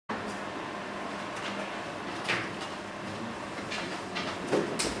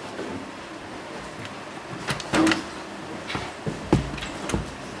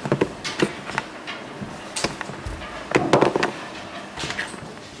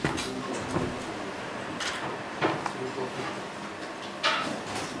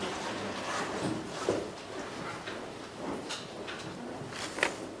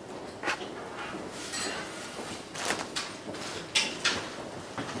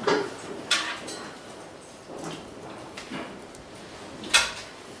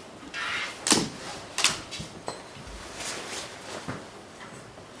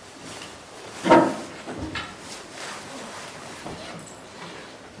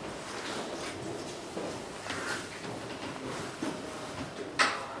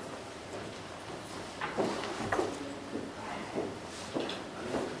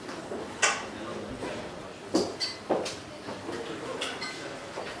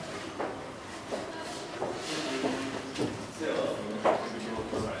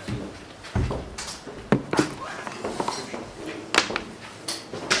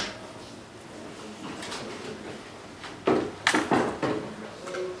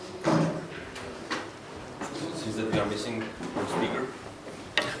missing one speaker.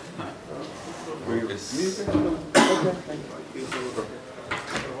 Okay, thank you.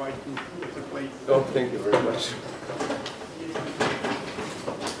 Oh, thank you very much.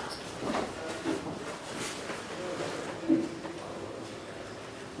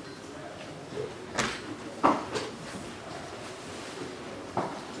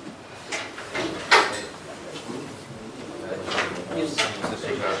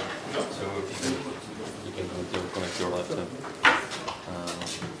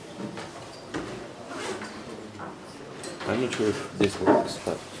 I'm not sure if this works,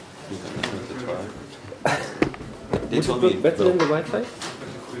 but you can definitely try. They told me Better than the Wi-Fi?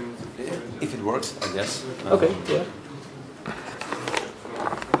 If it works, I guess. Okay, yeah.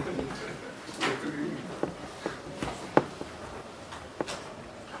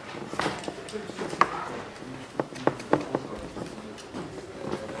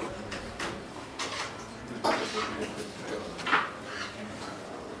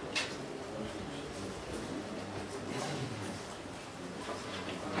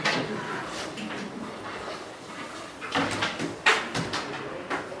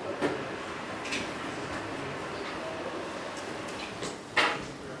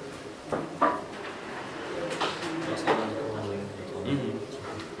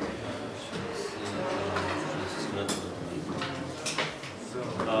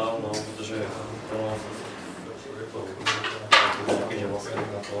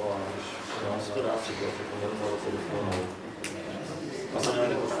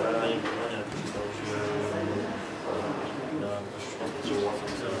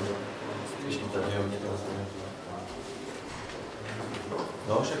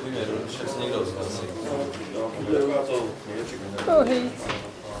 No, však víme, však se někdo zhlasí. Oh, hej.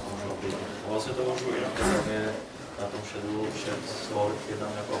 Vlastně to můžu i na tom šedu všet slov,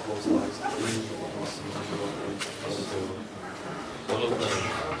 jednám jako upload slides.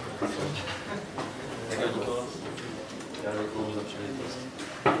 Tak jo, díko. Já děkuju za příležitost.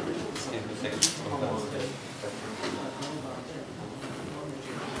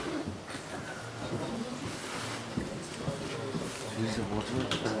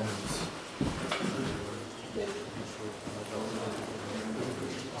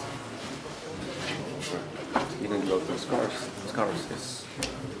 You didn't go through scars if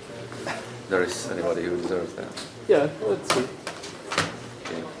there is anybody who deserves that. Yeah, let's see.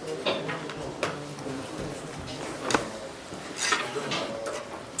 Okay.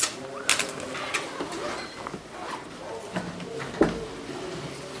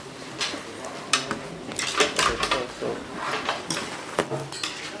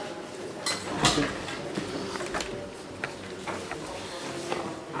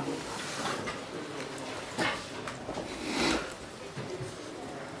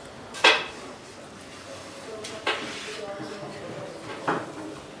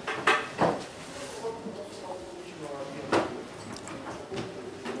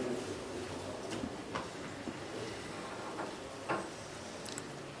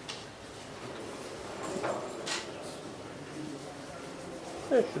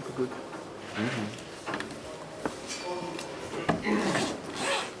 That should be good.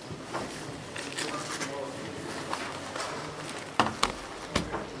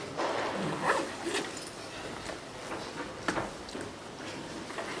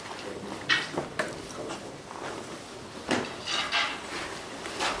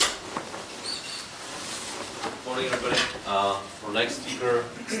 Morning, everybody. Our next speaker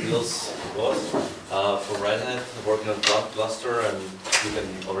is Niels de Vos from Red Hat, working on Gluster, and you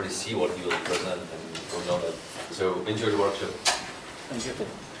can already see what he will present and will know that. So enjoy the workshop. Thank you.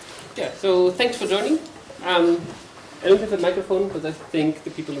 Yeah, so thanks for joining. I don't have a microphone, but I think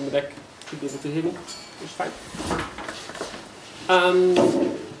the people in the back should be able to hear me, which is fine.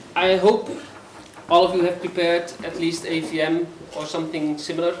 I hope all of you have prepared at least a VM or something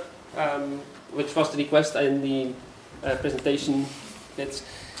similar, which was the request in the presentation.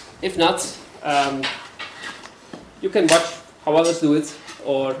 If not, you can watch how others do it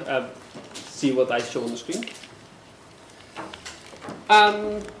or see what I show on the screen.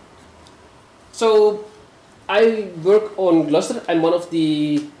 So I work on Gluster. I'm one of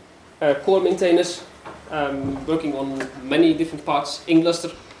the core maintainers, working on many different parts in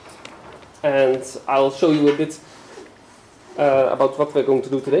Gluster, and I'll show you a bit about what we're going to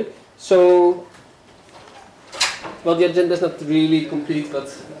do today. So, well, the agenda is not really complete,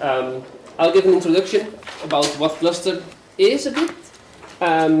 but I'll give an introduction about what Gluster is a bit,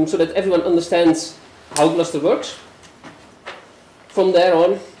 so that everyone understands how Gluster works. From there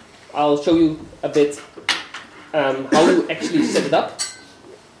on, I'll show you a bit how you actually set it up,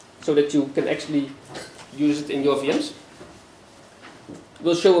 so that you can actually use it in your VMs.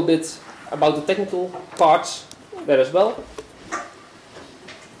 We'll show a bit about the technical parts there as well.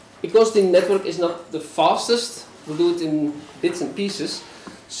 Because the network is not the fastest, we'll do it in bits and pieces.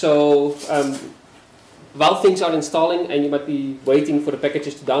 So while things are installing and you might be waiting for the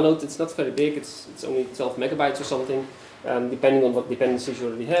packages to download, it's not very big, it's only 12 megabytes or something, depending on what dependencies you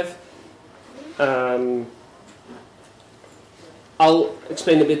already have. I'll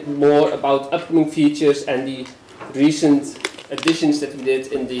explain a bit more about upcoming features and the recent additions that we did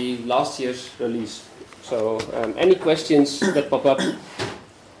in the last year's release. So any questions that pop up,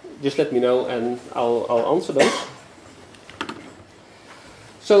 just let me know and I'll answer those.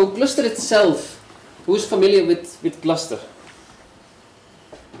 So Gluster itself, who's familiar with Gluster?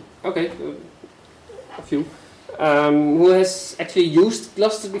 Okay, a few. Who has actually used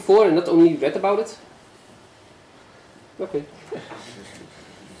Gluster before and not only read about it? Okay.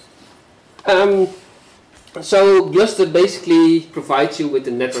 So Gluster basically provides you with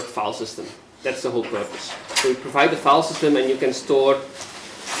the network file system. That's the whole purpose. So you provide the file system and you can store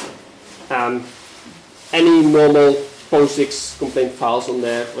any normal POSIX complaint files on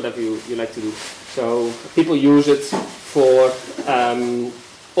there, whatever you like to do. So people use it for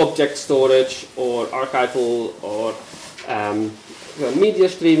object storage or archival or media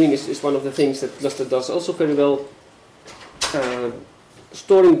streaming is one of the things that Gluster does also very well.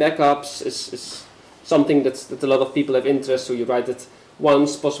 Storing backups is something that a lot of people have interest, so you write it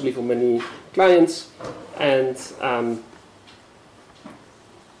once, possibly for many clients, and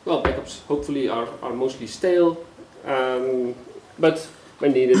well, backups hopefully are mostly stale, but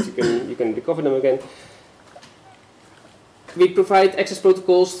when needed you can recover them again. We provide access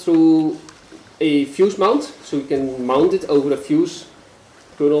protocols through a fuse mount, so you can mount it over a fuse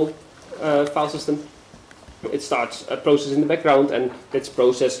kernel file system. It starts a process in the background and its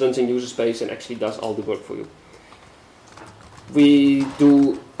process runs in user space and actually does all the work for you. We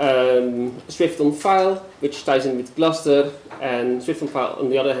do Swift on file, which ties in with Gluster, and Swift on file on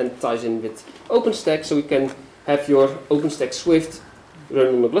the other hand ties in with OpenStack, so you can have your OpenStack Swift run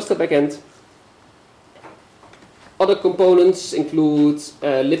on the Gluster backend. Other components include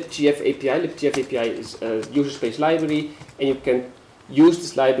libgf API. libgf API is a user space library, and you can use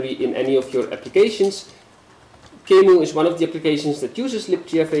this library in any of your applications. QEMU is one of the applications that uses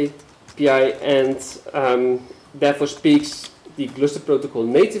libgf API and therefore speaks the Gluster protocol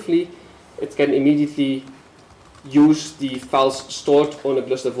natively. It can immediately use the files stored on a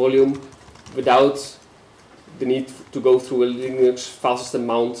Gluster volume without the need to go through a Linux file system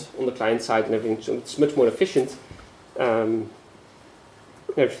mount on the client side and everything. So it's much more efficient.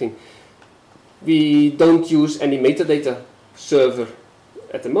 Everything. We don't use any metadata server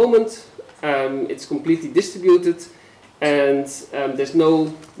at the moment. It's completely distributed, and there's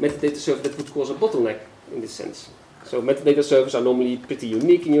no metadata server that would cause a bottleneck in this sense. So metadata servers are normally pretty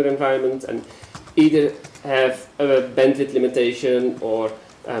unique in your environment and either have a bandwidth limitation, or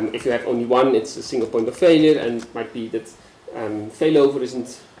if you have only one, it's a single point of failure, and it might be that failover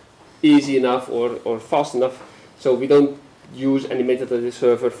isn't easy enough or fast enough. So we don't use any metadata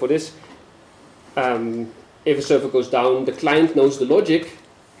server for this. If a server goes down, the client knows the logic.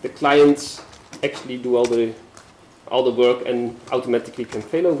 The clients actually do all the work and automatically can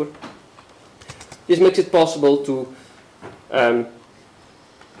fail over. This makes it possible to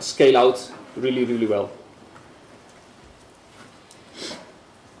scale out really, really well.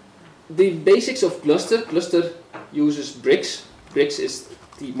 The basics of Gluster. Gluster uses bricks. Bricks is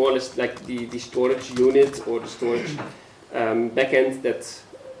more or less like the storage unit or the storage backend that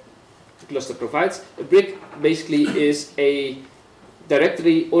Gluster provides. A brick basically is a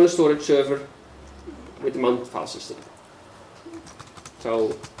directory on a storage server with a mounted file system.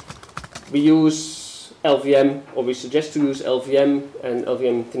 So we use LVM, or we suggest to use LVM and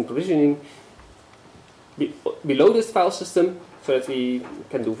LVM thin provisioning below this file system so that we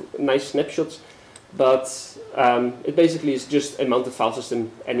can do nice snapshots. But it basically is just a mounted file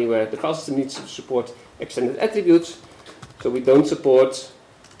system anywhere. The file system needs to support extended attributes, so we don't support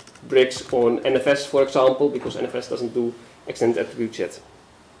bricks on NFS, for example, because NFS doesn't do extended attributes yet.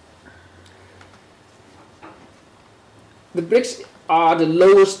 The bricks are the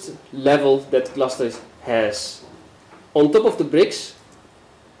lowest level that Gluster has. On top of the bricks,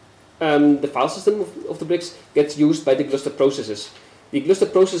 the file system of the bricks gets used by the Gluster processes. The Gluster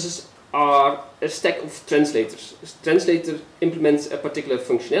processes are a stack of translators. This translator implements a particular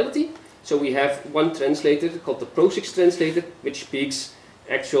functionality. So we have one translator called the POSIX translator, which speaks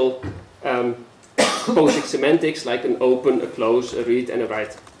actual POSIX semantics like an open, a close, a read, and a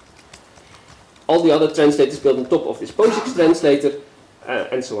write. All the other translators built on top of this POSIX translator,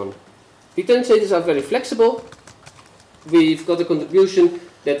 and so on. The translators are very flexible. We've got a contribution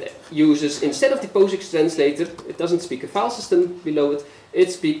that uses, instead of the POSIX translator, it doesn't speak a file system below it,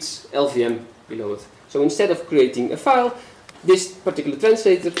 it speaks LVM below it. So instead of creating a file, this particular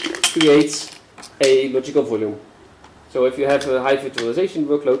translator creates a logical volume. So if you have a high virtualization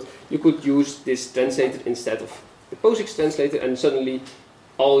workload, you could use this translator instead of the POSIX translator, and suddenly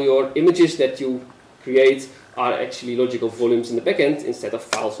all your images that you create are actually logical volumes in the backend instead of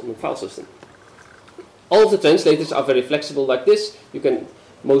files in the file system. All of the translators are very flexible like this. You can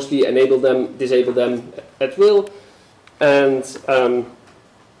mostly enable them, disable them at will, and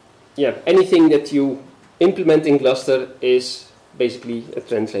yeah, anything that you implement in Gluster is basically a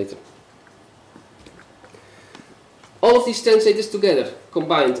translator. All of these translators together,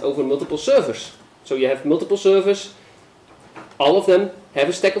 combined over multiple servers. So you have multiple servers, all of them have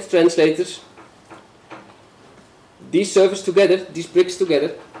a stack of translators. These servers together, these bricks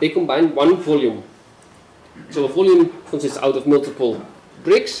together, they combine one volume. So a volume consists out of multiple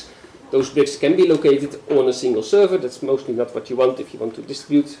bricks. Those bricks can be located on a single server. That's mostly not what you want if you want to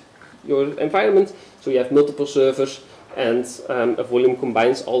distribute your environment. So you have multiple servers, and a volume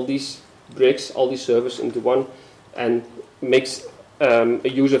combines all these bricks, all these servers into one, and makes a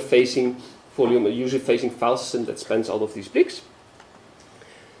user-facing volume, a user-facing file system that spans all of these bricks.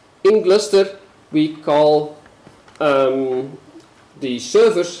 In Gluster, we call the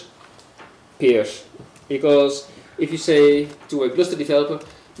servers peers, because if you say to a Gluster developer,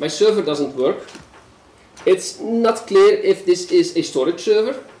 my server doesn't work, it's not clear if this is a storage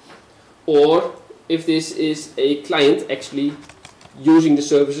server or if this is a client actually using the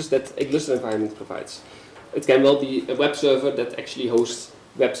services that a Gluster environment provides. It can well be a web server that actually hosts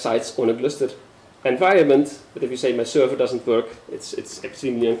websites on a Gluster environment, but if you say my server doesn't work, it's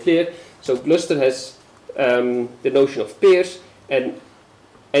extremely unclear. So Gluster has the notion of peers, and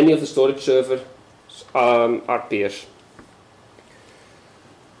any of the storage servers are peers.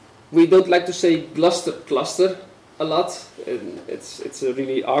 We don't like to say Gluster cluster a lot. It's a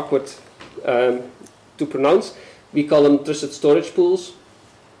really awkward to pronounce. We call them trusted storage pools,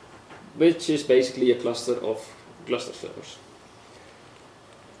 which is basically a cluster of Gluster servers.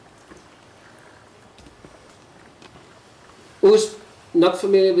 Who's not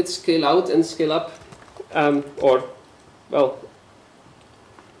familiar with scale out and scale up?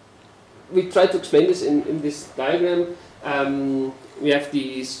 We try to explain this in this diagram. We have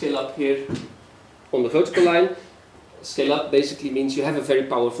the scale up here on the vertical line. Scale up basically means you have a very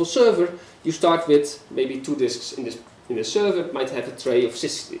powerful server. You start with maybe 2 disks in this server. It might have a tray of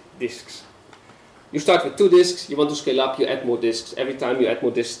 6 disks. You start with 2 disks. You want to scale up. You add more disks. Every time you add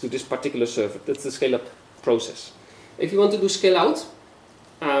more disks to this particular server. That's the scale up process. If you want to do scale out,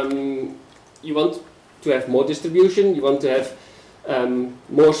 you want to have more distribution. You want to have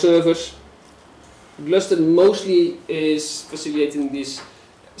more servers. Gluster mostly is facilitating this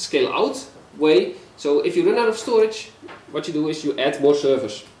scale out way. So if you run out of storage, what you do is you add more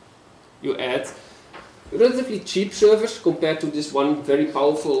servers. You add relatively cheap servers compared to this one very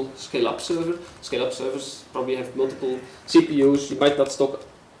powerful scale up server. Scale up servers probably have multiple CPUs.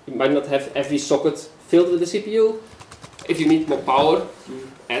 You might not have every socket filled with a CPU. If you need more power,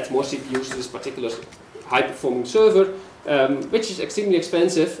 you add more CPUs to this particular high performing server, which is extremely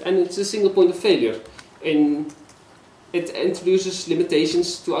expensive, and it's a single point of failure. It introduces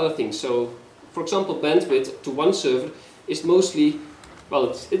limitations to other things. So, for example, bandwidth to one server is mostly,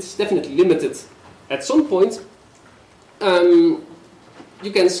 well, it's definitely limited. At some point, you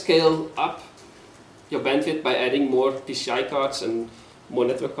can scale up your bandwidth by adding more PCI cards and more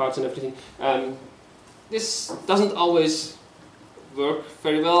network cards and everything. This doesn't always work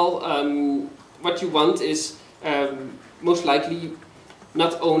very well. What you want is most likely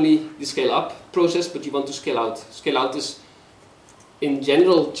not only the scale up process, but you want to scale out. Scale out is in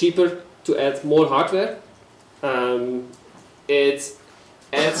general cheaper to add more hardware. It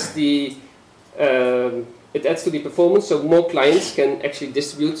adds to the performance, so more clients can actually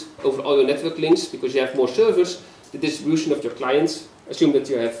distribute over all your network links because you have more servers. The distribution of your clients, assume that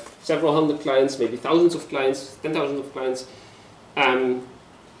you have several hundred clients, maybe thousands of clients, 10,000 of clients.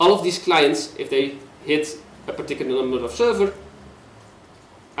 All of these clients, if they hit a particular number of servers,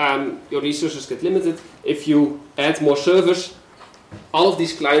 your resources get limited. If you add more servers, all of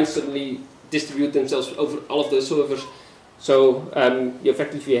these clients suddenly distribute themselves over all of those servers. So you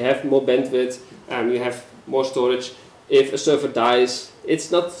effectively have more bandwidth, you have more storage. If a server dies,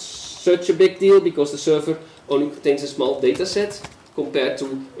 it's not such a big deal because the server only contains a small data set compared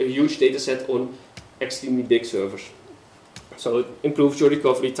to a huge data set on extremely big servers. So it improves your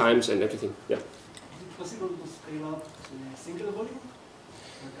recovery times and everything. Yeah. Is it possible to scale up to a single volume?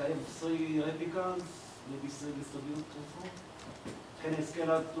 I have 3 replicants, maybe 3 distributed also. Can I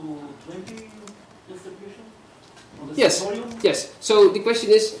scale up to 20 distribution? On the Yes. same volume? Yes. So the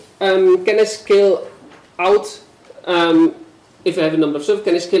question is, can I scale out, if I have a number of servers,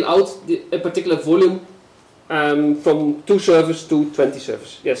 can I scale out a particular volume from 2 servers to 20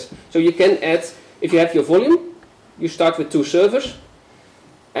 servers? Yes. So you can add, if you have your volume, you start with 2 servers,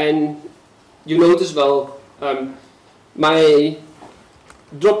 and you notice, well, my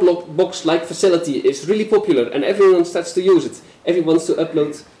Dropbox-like facility is really popular, and everyone starts to use it. Everyone wants to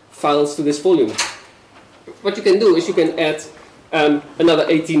upload files to this volume. What you can do is you can add another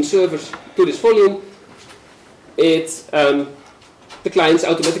 18 servers to this volume. The clients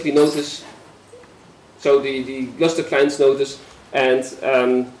automatically notice, so the Gluster clients notice, and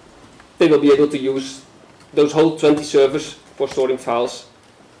they will be able to use those whole 20 servers for storing files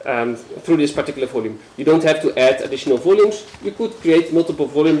through this particular volume. You don't have to add additional volumes. You could create multiple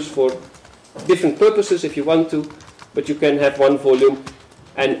volumes for different purposes if you want to, but you can have one volume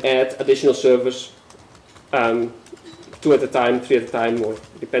and add additional servers, 2 at a time, 3 at a time, or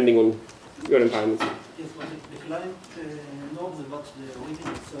depending on your environment. Yes, but the client knows about the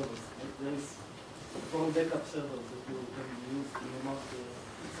original servers. Like there is probably backup servers that you can use to mount the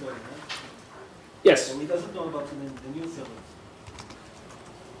server, right? Yes. So he doesn't know about the new servers.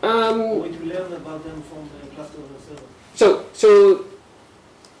 Or it will learn about them from the cluster server. So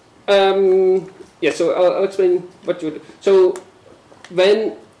I'll explain what you do. So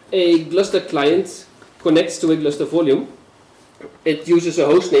when a Gluster client connects to a Gluster volume, it uses a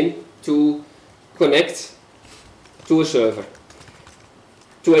hostname to connect to a server.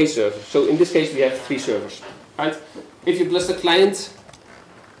 So in this case we have 3 servers. Right? If your Gluster client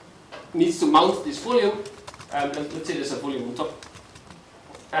needs to mount this volume, let's say there's a volume on top.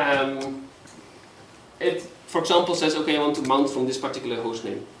 It, for example, says, okay, I want to mount from this particular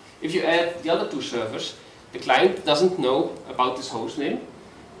hostname. If you add the other 2 servers, the client doesn't know about this hostname,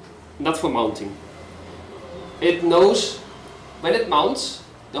 not for mounting. It knows, when it mounts,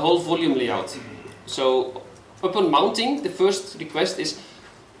 the whole volume layout. So upon mounting, the first request is,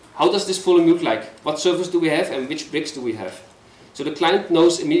 how does this volume look like? What servers do we have and which bricks do we have? So the client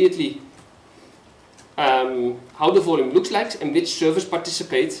knows immediately how the volume looks like and which servers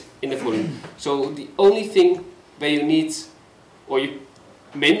participate in the volume. So the only thing where you need, or you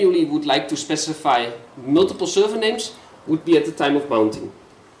manually would like to specify multiple server names would be at the time of mounting.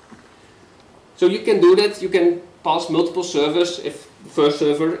 So you can do that. You can pass multiple servers if the first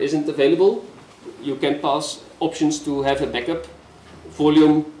server isn't available. You can pass options to have a backup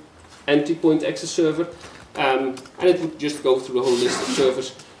volume entry point access server, and it would just go through the whole list of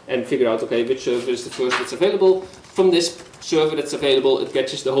servers and figure out, okay, which server is the first that's available. From this server that's available, it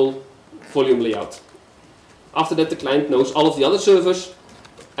catches the whole volume layout. After that, the client knows all of the other servers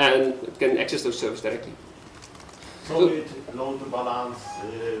and it can access those servers directly. So it load balance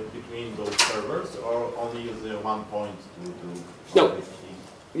between those servers, or only use one point to No.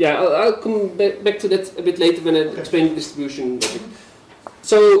 Yeah, I'll come back to that a bit later when I explain the distribution logic.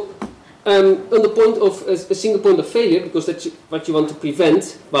 So, on the point of a single point of failure, because that's what you want to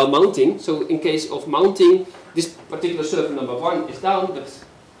prevent while mounting. So, in case of mounting, this particular server number 1 is down, but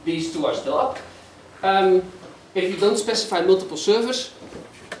these 2 are still up. If you don't specify multiple servers,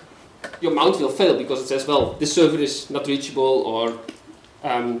 your mount will fail because it says, well, this server is not reachable, or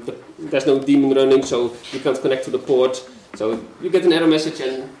there's no daemon running, so you can't connect to the port. So you get an error message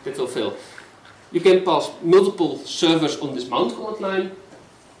and it will fail. You can pass multiple servers on this mount command line,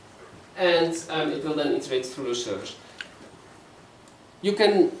 and it will then iterate through those servers. You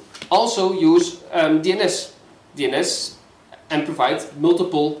can also use DNS and provide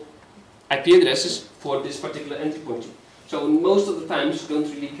multiple IP addresses for this particular entry point. So most of the times you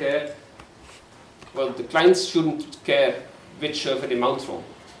don't really care, well, the clients shouldn't care which server they mount from.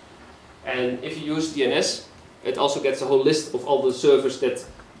 And if you use DNS, it also gets a whole list of all the servers that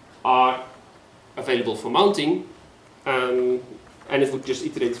are available for mounting, and it would just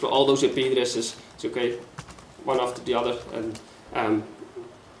iterate through all those IP addresses. It's okay, one after the other, and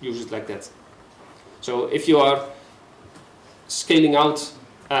use it like that. So if you are scaling out,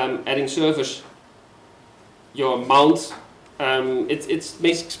 adding servers, your mount, it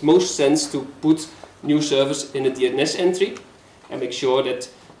makes most sense to put new servers in a DNS entry and make sure that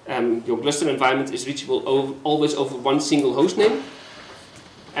your Gluster environment is reachable always over one single hostname.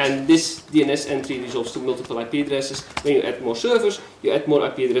 And this DNS entry resolves to multiple IP addresses. When you add more servers, you add more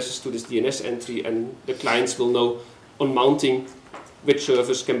IP addresses to this DNS entry, and the clients will know on mounting which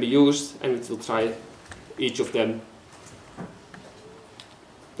servers can be used, and it will try each of them.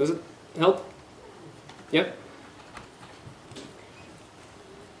 Does it help? Yeah?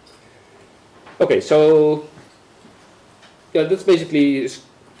 Okay, so yeah, that's basically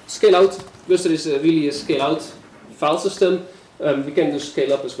scale out. Gluster is really a scale out file system. We can do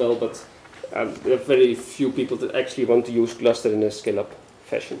scale up as well, but there are very few people that actually want to use Gluster in a scale up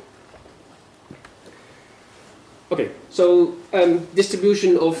fashion. Okay, so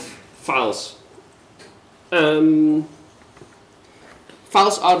distribution of files.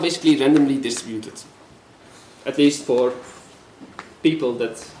 Files are basically randomly distributed, at least for people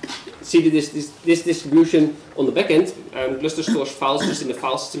that see this distribution on the back end. Gluster stores files just in the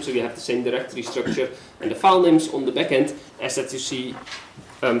file system, so you have the same directory structure and the file names on the back end as that you see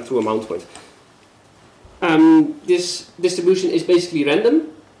through a mount point. This distribution is basically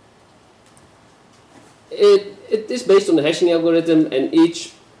random. It is based on the hashing algorithm, and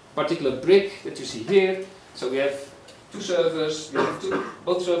each particular brick that you see here. So we have two servers.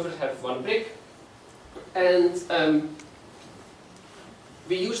 Both servers have one brick, and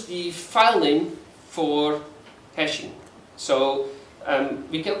we use the file name for hashing. So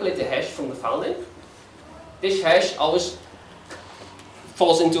we calculate the hash from the file name. This hash always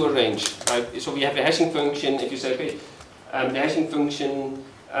falls into a range. Right? So we have a hashing function. If you say, okay, the hashing function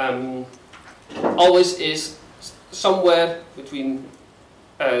always is somewhere between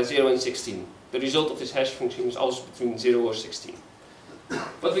 0 and 16. The result of this hash function is always between 0 or 16.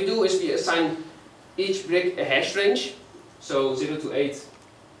 What we do is we assign each brick a hash range. So 0 to 8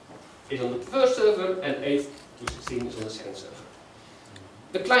 is on the first server, and 8 to 16 is on the second server.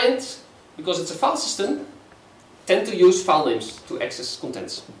 The client, because it's a file system, tend to use file names to access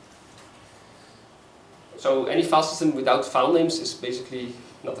contents. So any file system without file names is basically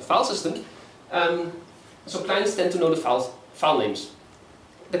not a file system. So clients tend to know the file names.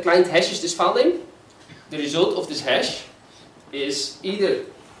 The client hashes this file name. The result of this hash is either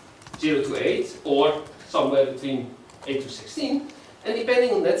 0 to 8 or somewhere between 8 to 16. And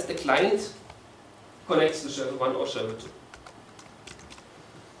depending on that, the client connects to server 1 or server 2.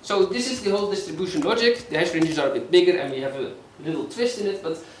 So this is the whole distribution logic. The hash ranges are a bit bigger and we have a little twist in it,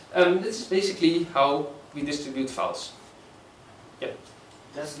 but this is basically how we distribute files. Yeah.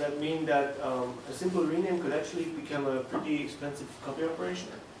 Does that mean that a simple rename could actually become a pretty expensive copy operation?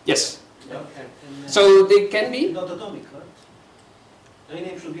 Yes. Yeah. Okay. So they can be. Not atomic, right?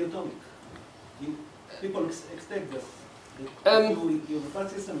 Rename should be atomic. People expect this. You have a file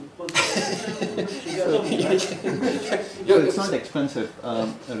system, should be atomic, right? So it's not expensive. A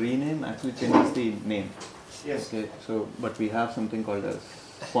rename actually changes the name. Yes. Okay. So, but we have something called as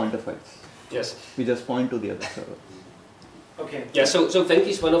pointer files. Yes. We just point to the other server. Okay. Yeah. So Venki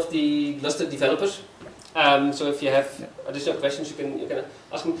is one of the Gluster developers. So if you have additional questions, you can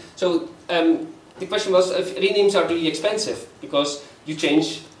ask him. So the question was if renames are really expensive because you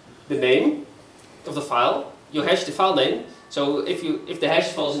change the name of the file, you hash the file name. So if the hash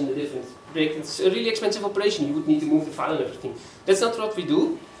falls in a different brick, it's a really expensive operation. You would need to move the file and everything. That's not what we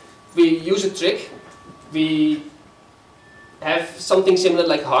do. We use a trick. We have something similar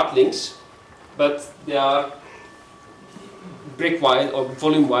like hard links, but they are brick-wide or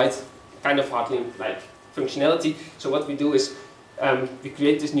volume-wide kind of hard link-like functionality. So what we do is we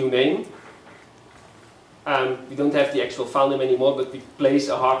create this new name. We don't have the actual file name anymore, but we place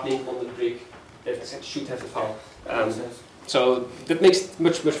a hard link on the brick that should have the file. So that makes it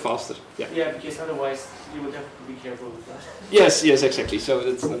much faster. Yeah. Yeah, because otherwise you would have to be careful with that. Yes, exactly. So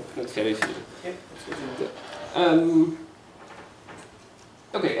that's not very efficient. Yep, that's good to know.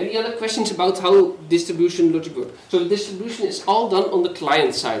 Okay, any other questions about how distribution logic works? So the distribution is all done on the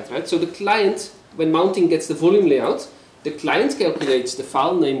client side, right? So the client, when mounting gets the volume layout, the client calculates the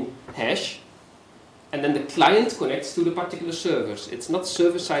file name hash, and then the client connects to the particular servers. It's not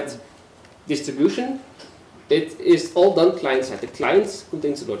server-side distribution. It is all done client-side. The client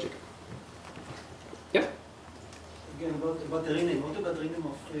contains the logic. Yeah? Again, about the rename. What about the rename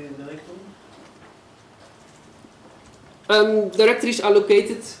of directory? Directories are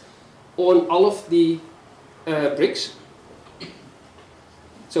located on all of the bricks.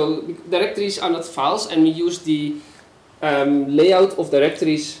 So directories are not files, and we use the layout of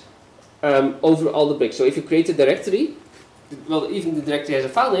directories over all the bricks. So if you create a directory, well, even the directory has a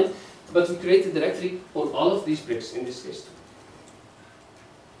file name, but we create a directory on all of these bricks in this case.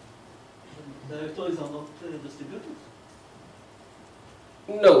 Directories are not distributed?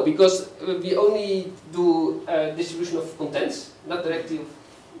 No, because we only do distribution of contents, not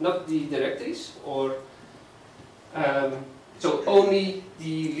the directories, or so only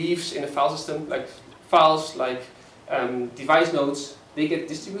the leaves in a file system, like files, like device nodes, they get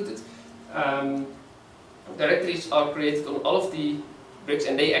distributed. Directories are created on all of the bricks,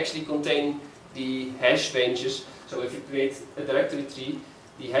 and they actually contain the hash ranges. So if you create a directory tree,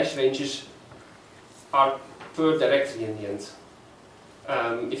 the hash ranges are per directory in the end.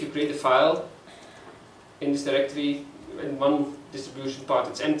 If you create a file in this directory, in one distribution part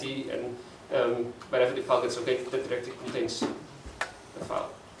it's empty, and wherever the file gets located, that directory contains the file.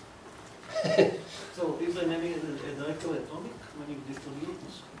 So is there maybe a directory atomic when you distribute?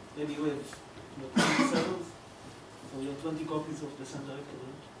 Maybe you have 20 servers, so you have 20 copies of the same directory.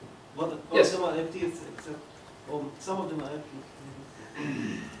 All Yes. of them are empty except, or some of them are empty,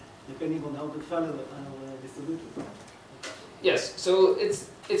 depending on how the file are distributed. Yes, so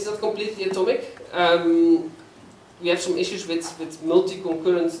it's not completely atomic. We have some issues with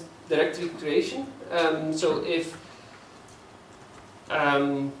multi-concurrent directory creation. So if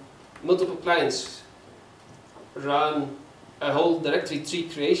multiple clients run a whole directory tree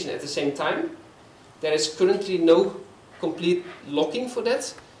creation at the same time, there is currently no complete locking for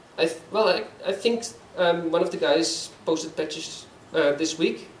that. I think one of the guys posted patches this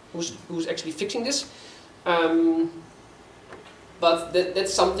week who's actually fixing this. But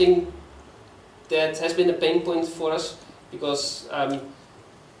that's something that has been a pain point for us, because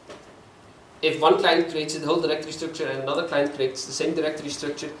if one client creates the whole directory structure and another client creates the same directory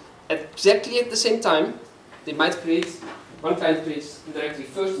structure exactly at the same time, they might create, one client creates the directory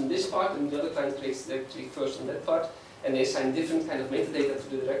first in this part and the other client creates the directory first in that part, and they assign different kind of metadata to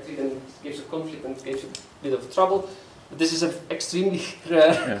the directory, then it gives a conflict and gives a bit of trouble. But this is an extremely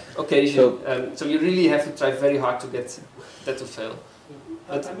rare occasion, so you really have to try very hard to get that to fail.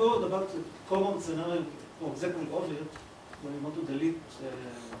 I'm worried about the common scenario, for example, obvious, when you want to delete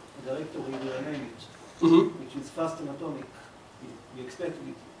a directory, you rename it, which is fast and atomic. We expect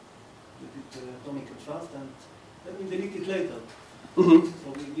it atomic and fast, and then we delete it later. So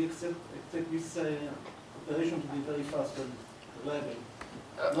we expect this operation to be very fast and reliable.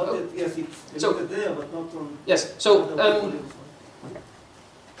 Not that, yes, it's deleted there, but not on... Yes, so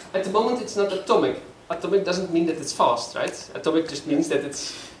at the moment it's not atomic. Atomic doesn't mean that it's fast, right? Atomic just means that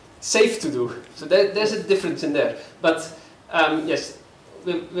it's safe to do. So there's a difference in there. But yes,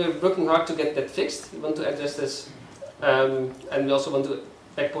 we're working hard to get that fixed. We want to address this, and we also want to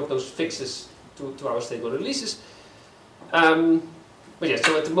backport those fixes to our stable releases. But yeah,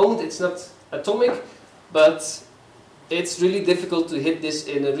 so at the moment it's not atomic, but it's really difficult to hit this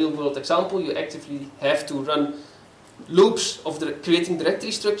in a real-world example. You actively have to run loops of creating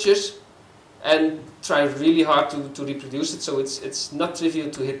directory structures and try really hard to reproduce it. So it's not trivial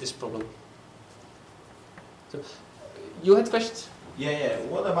to hit this problem. So, you had questions? Yeah.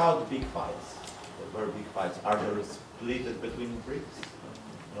 What about big files? Very big files. Are they split between bricks?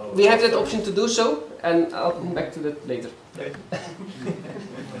 We have that option to do so, and I'll come back to that later. Okay.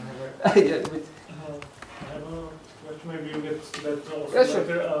 Yeah, I have a question, maybe you get to that also Yeah, sure.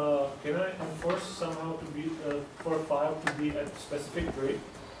 later. Can I enforce somehow to be for a file to be at specific break?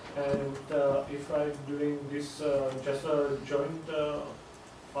 And if I'm doing this just a joint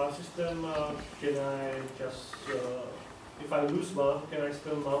file system, can I just, if I lose one, can I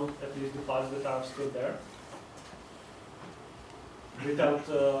still mount at least the files that are still there? Without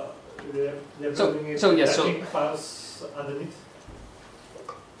so files underneath?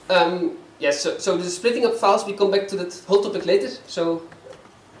 Yes, so the splitting up files, we come back to that whole topic later. So,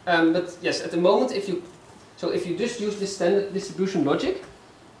 but yes, at the moment, if you just use this standard distribution logic,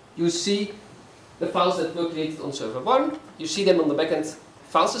 you see the files that were created on server 1, you see them on the backend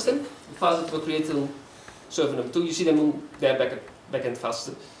file system. The files that were created on server number 2, you see them on their backend file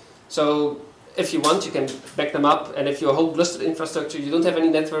system. So if you want, you can back them up, and if your whole Gluster infrastructure, you don't have any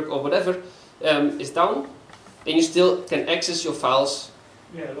network or whatever, is down, then you still can access your files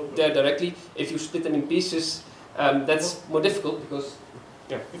there directly. If you split them in pieces, that's more difficult because...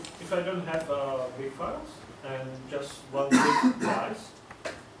 Yeah. If I don't have big files and just one big size,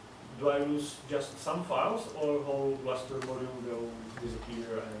 do I lose just some files, or whole Gluster module will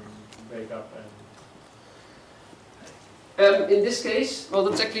disappear and break up? And in this case, well,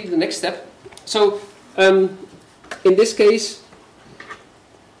 that's actually the next step. So, in this case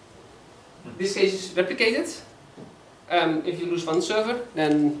is replicated. If you lose one server,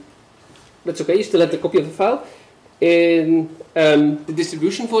 then that's okay. You still have the copy of the file. In the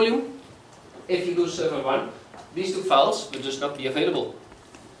distribution volume, if you lose server 1, these two files will just not be available.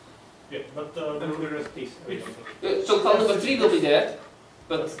 yeah, but So file number 3 will be there,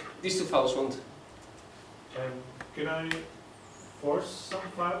 but these two files won't. And can I force some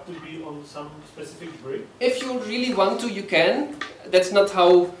file to be on some specific brick? If you really want to, you can. That's not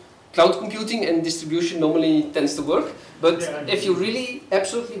how cloud computing and distribution normally tends to work. But Yeah, if you really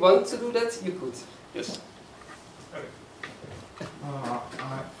absolutely want to do that, you could. Yes.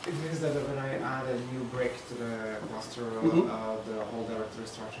 It means that when I add a new brick to the cluster, the whole directory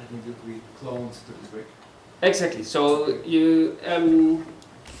structure immediately cloned to the brick. Exactly. So you,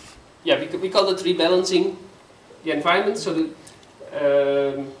 yeah, we call it rebalancing the environment. So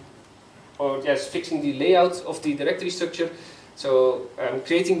the, or yes, fixing the layout of the directory structure. So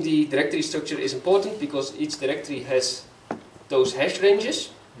creating the directory structure is important because each directory has those hash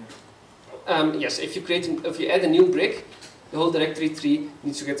ranges. Yes, if you add a new brick, the whole directory tree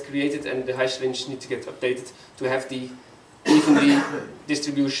needs to get created and the hash range needs to get updated to have the evenly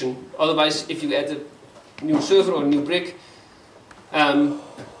distribution. Otherwise, if you add a new server or a new brick,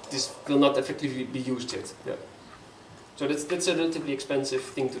 this will not effectively be used yet. Yeah. So that's a relatively expensive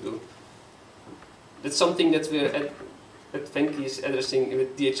thing to do. That's something that we're at Venki is addressing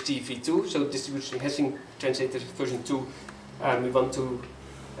with DHT v2, so distribution hashing translator version 2. We want to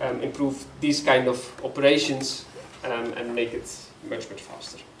improve these kind of operations and make it much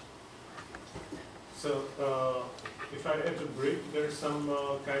faster. So if I add a brick, there is some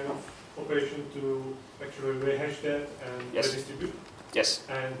kind of operation to actually rehash that and Yes. redistribute. Yes.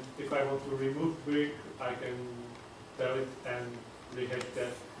 And if I want to remove brick, I can tell it and rehash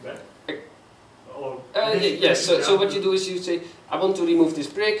that back. Or yes. So what you do is you say, I want to remove this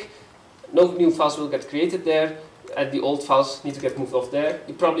brick. No new files will get created there, and the old files need to get moved off there.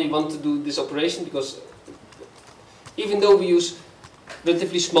 You probably want to do this operation because even though we use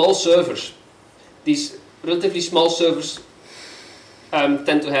relatively small servers, these relatively small servers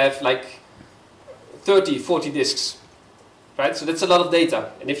tend to have like 30, 40 disks, right? So that's a lot of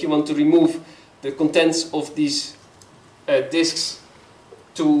data. And if you want to remove the contents of these disks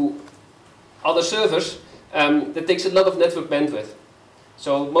to other servers, that takes a lot of network bandwidth.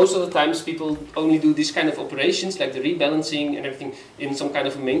 So most of the times people only do this kind of operations like the rebalancing and everything in some kind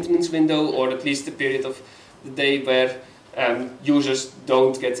of a maintenance window, or at least the period of the day where users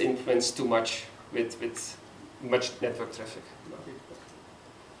don't get influenced too much with much network traffic.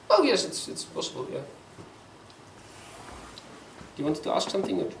 Oh yes, it's possible, yeah. You wanted to ask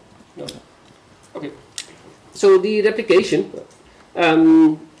something? Or? No? Okay. So the replication,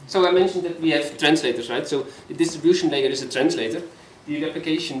 so I mentioned that we have translators, right? So the distribution layer is a translator. The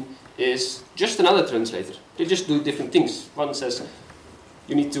replication is just another translator. They just do different things. One says,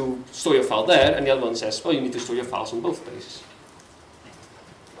 you need to store your file there, and the other one says, well, you need to store your files on both places.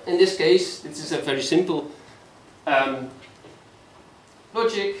 In this case, this is a very simple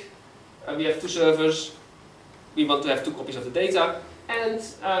logic. We have two servers. We want to have 2 copies of the data, and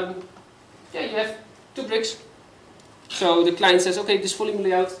yeah, you have 2 bricks. So the client says, okay, this volume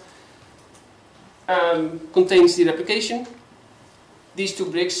layout contains the replication. These 2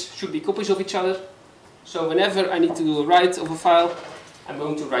 bricks should be copies of each other. So whenever I need to do a write of a file, I'm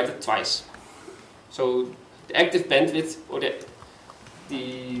going to write it twice. So the active bandwidth, or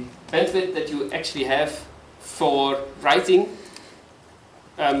the bandwidth that you actually have for writing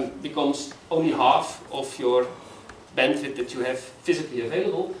becomes only half of your bandwidth that you have physically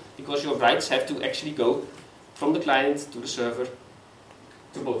available, because your writes have to actually go from the client to the server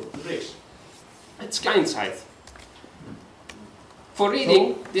to both of the bricks. It's client side. For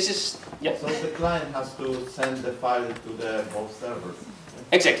reading, this is... Yeah. So the client has to send the file to the both servers.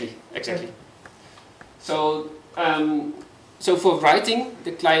 Exactly. So, so for writing,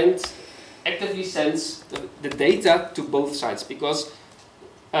 the client actively sends the data to both sides, because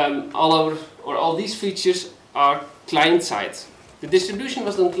all these features are client side. The distribution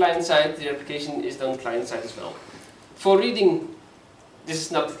was done client side, the replication is done client side as well. For reading, this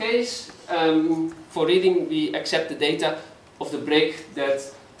is not the case. For reading, we accept the data of the brick that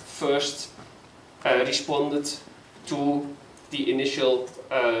first responded to the initial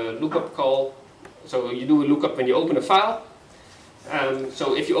lookup call. So you do a lookup when you open a file.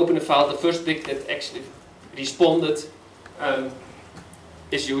 So if you open a file, the first brick that actually responded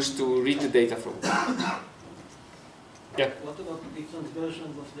is used to read the data from. Yeah. What about different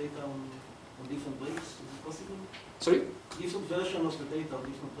versions of data on different bricks? Is it possible? Sorry? Different versions of the data on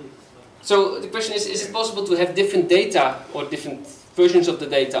different bricks. So the question is it possible to have different data or different versions of the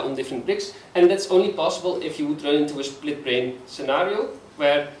data on different bricks? And that's only possible if you would run into a split brain scenario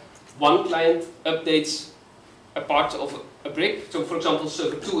where one client updates a part of a brick. So for example,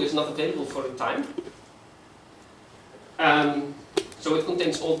 server 2 is not available for a time. So it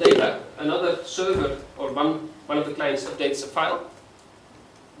contains all data. Another server or one of the clients updates a file.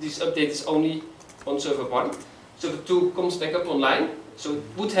 This update is only on server 1. Server 2 comes back up online, so it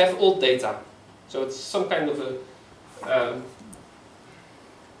would have old data. So it's some kind of a,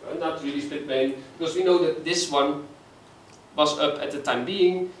 not really split brain, because we know that this one was up at the time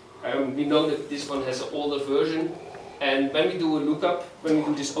being. We know that this one has an older version. And when we do a lookup, when we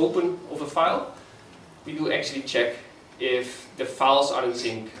do this open of a file, we do actually check if the files are in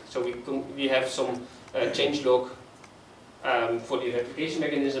sync. So we have some change log for the replication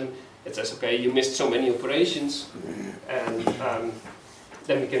mechanism that says, okay, you missed so many operations, and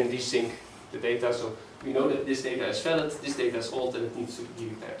then we can desync the data. So we know that this data is valid, this data is old, and it needs to be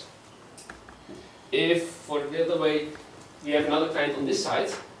repaired. If, for the other way, we have another client on this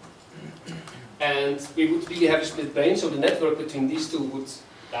side, and we would really have a split brain, so the network between these two would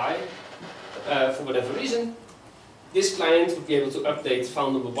die for whatever reason. This client would be able to update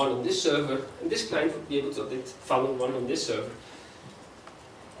file number 1 on this server, and this client would be able to update file number 1 on this server.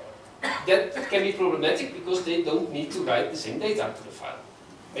 That can be problematic because they don't need to write the same data to the file.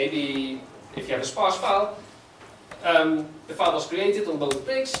 Maybe if you have a sparse file, the file was created on both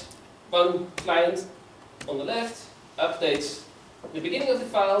bricks. One client on the left updates the beginning of the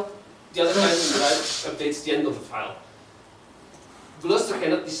file, the other client on the right updates the end of the file. Gluster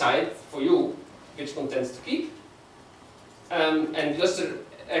cannot decide for you which contents to keep, and Gluster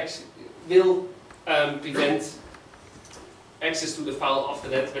will prevent access to the file after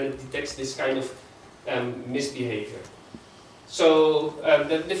that when it detects this kind of misbehavior. So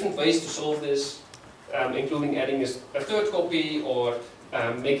there are different ways to solve this, including adding a third copy, or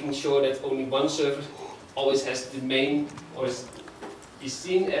making sure that only one server always has the main, or is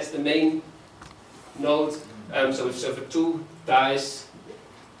seen as the main node. So if server 2 dies,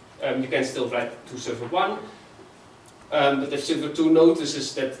 you can still write to server 1. But if server 2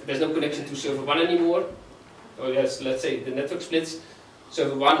 notices that there's no connection to server 1 anymore, or yes, let's say the network splits,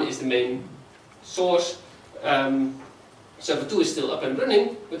 server 1 is the main source, server 2 is still up and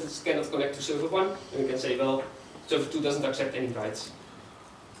running, but it cannot connect to server 1, and you can say, well, server 2 doesn't accept any writes.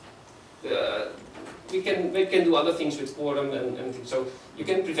 We can do other things with quorum and things, so you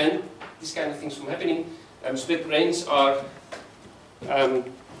can prevent these kind of things from happening. Split brains are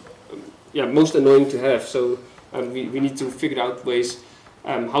most annoying to have, so we need to figure out ways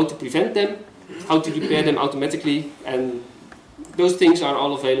how to prevent them, how to repair them automatically, and those things are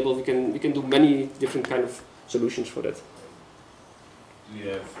all available. We can do many different kind of solutions for that. Do you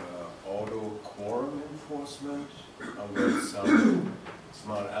have auto quorum enforcement? With some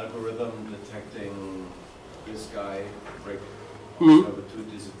smart algorithm detecting this guy, brick on server 2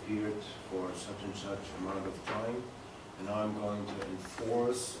 disappeared for such and such amount of time, and now I'm going to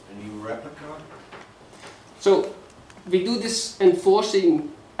enforce a new replica? So we do this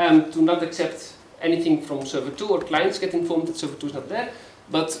enforcing to not accept anything from server 2, or clients get informed that server 2 is not there,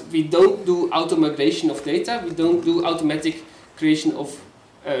 but we don't do auto migration of data, we don't do automatic creation of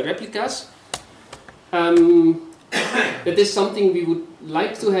replicas. That is something we would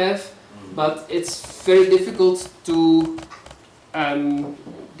like to have, but it's very difficult to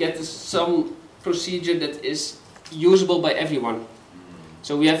get some procedure that is usable by everyone.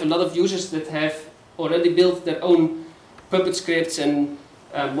 So we have a lot of users that have already built their own Puppet scripts and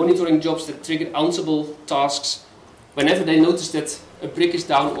monitoring jobs that trigger Ansible tasks whenever they notice that a brick is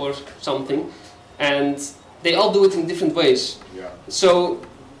down or something, and they all do it in different ways. Yeah. So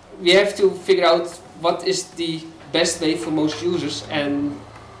we have to figure out what is the best way for most users, and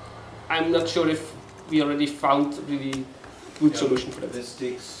I'm not sure if we already found a really good solution for that. This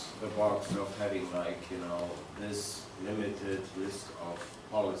ticks the box of having, like, this limited list of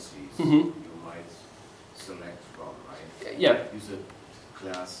policies you might select from, right? Yeah. User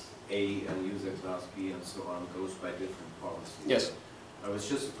class A and user class B and so on goes by different policies. Yes. I was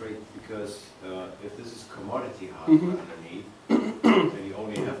just afraid because if this is commodity hardware underneath, and you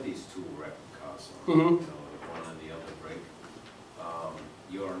only have these two replicas, the one and the other brick,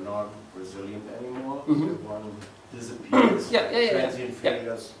 you are not resilient anymore. The one disappears, transient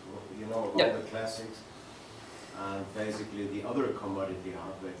failures, all the classics. And basically the other commodity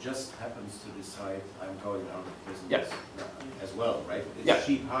hardware just happens to decide I'm going out of business as well, right? It's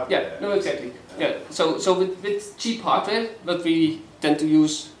cheap hardware. Yeah, no, exactly. So with cheap hardware, what we tend to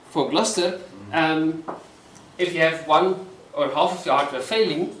use for Gluster, if you have one or half of your hardware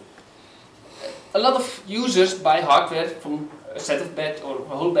failing, a lot of users buy hardware from a set of batch or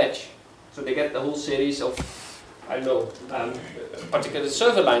a whole batch. So they get the whole series of, I don't know, a particular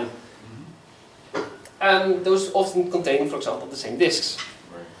server line. And those often contain, for example, the same disks.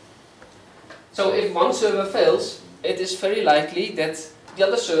 Right. So if one server fails, it is very likely that the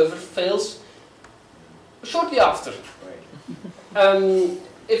other server fails shortly after. Right.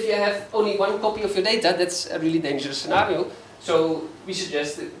 If you have only one copy of your data, that's a really dangerous scenario. So we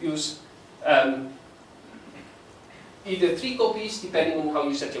suggest that you use either 3 copies, depending on how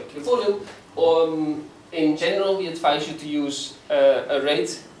you set up your volume, or in general we advise you to use a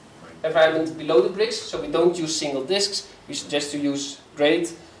RAID environment below the bricks, so we don't use single disks. We suggest to use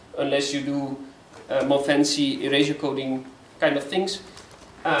RAID unless you do more fancy erasure coding kind of things.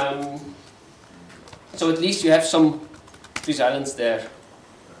 So at least you have some resilience there.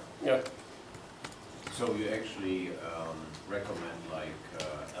 Yeah. So you actually recommend like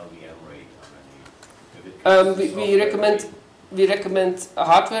LVM rate underneath? We recommend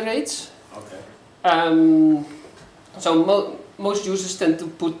hardware rates. Okay. So most users tend to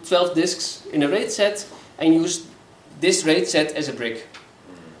put 12 disks in a RAID set and use this RAID set as a brick.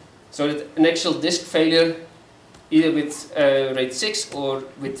 So that an actual disk failure, either with RAID 6 or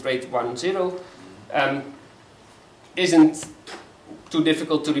with RAID 1.0, isn't too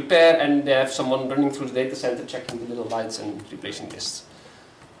difficult to repair, and they have someone running through the data center checking the little lights and replacing disks.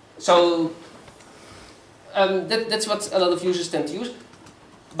 So that's what a lot of users tend to use,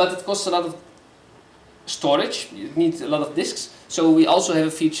 but it costs a lot of storage. You need a lot of disks. So we also have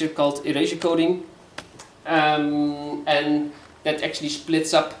a feature called erasure coding, and that actually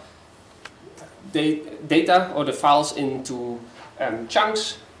splits up the data or the files into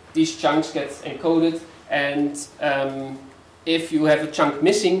chunks. These chunks get encoded, and if you have a chunk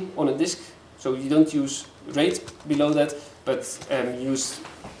missing on a disk, so you don't use RAID below that, but use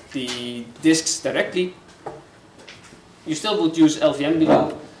the disks directly, you still would use LVM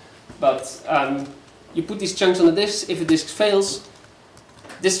below, but you put these chunks on the disk. If a disk fails,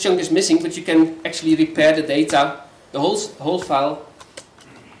 this chunk is missing, but you can actually repair the data, the whole file,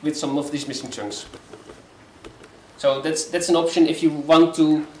 with some of these missing chunks. So that's an option if you want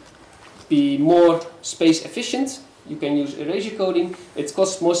to be more space efficient. You can use erasure coding. It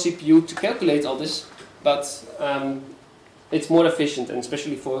costs more CPU to calculate all this, but it's more efficient, and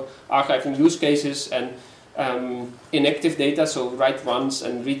especially for archiving use cases and inactive data, so write once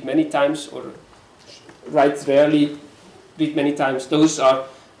and read many times, or write rarely, read many times. Those are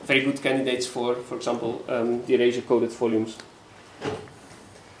very good candidates for example, the erasure coded volumes.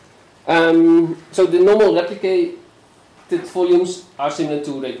 So the normal replicated volumes are similar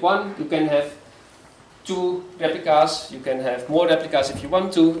to RAID 1. You can have 2 replicas, you can have more replicas if you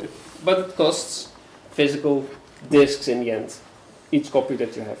want to, but it costs physical disks in the end, each copy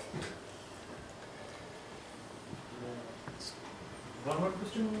that you have. One more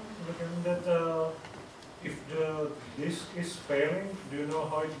question regarding that. If the disk is failing, do you know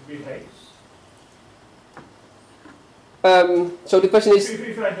how it behaves? So the question is...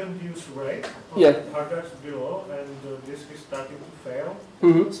 If I don't use RAID, yeah. hard drives below, and the disk is starting to fail, to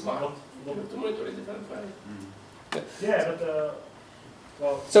monitor a different file. Yeah, but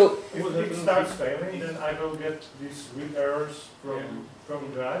well, so if it starts failing, then I will get these read errors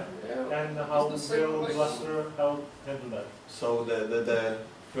from drive, and how will Gluster help handle that? So the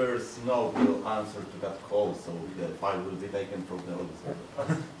first node will answer to that call, so the file will be taken from the other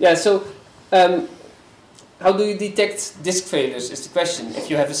server. Yeah, so how do you detect disk failures is the question, if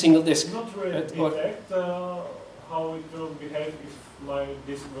you have a single disk. Not really detect how it will behave if my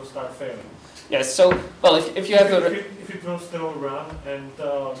disk will start failing. Yes, so, well, if you have if it will still run and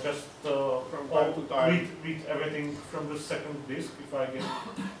just from time to time read everything from the second disk, if I get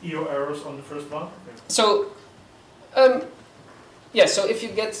EO errors on the first one. So, yeah, so if you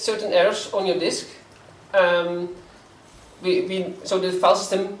get certain errors on your disk, so the file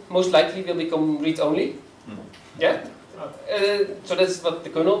system most likely will become read-only. Yeah? So that's what the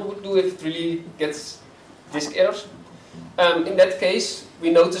kernel would do if it really gets disk errors. In that case, we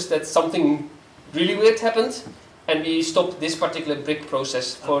noticed that something really weird happened, and we stopped this particular brick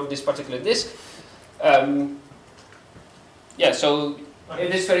process for this particular disk. Yeah, so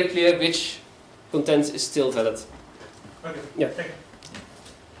it is very clear which content is still valid. Okay. Yeah. Thank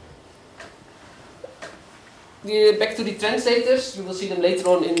you. Back to the translators, you will see them later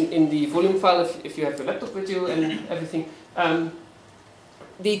on in the volume file if you have your laptop with you and everything.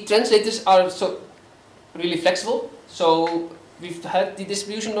 The translators are so really flexible. So we've had the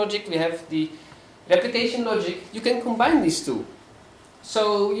distribution logic, we have the replication logic. You can combine these two.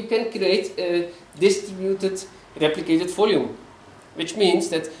 So you can create a distributed replicated volume, which means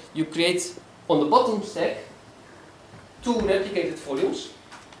that you create on the bottom stack 2 replicated volumes.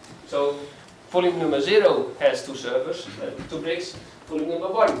 So volume number 0 has 2 servers, 2 bricks. Volume number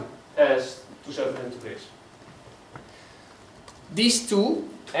 1 has 2 servers and 2 bricks. These 2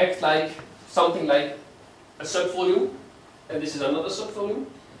 act like something like a subvolume, and this is another subvolume.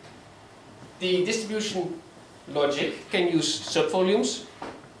 The distribution logic can use subvolumes,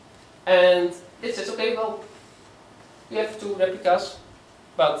 and it says, okay, well, we have 2 replicas,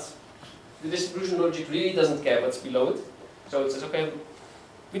 but the distribution logic really doesn't care what's below it. So it says, okay,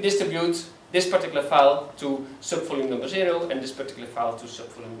 we distribute this particular file to subvolume number 0 and this particular file to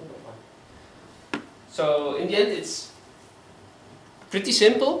subvolume number 1. So in the end, it's pretty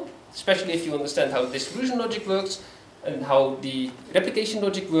simple, especially if you understand how distribution logic works and how the replication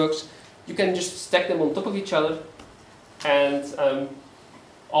logic works, you can just stack them on top of each other, and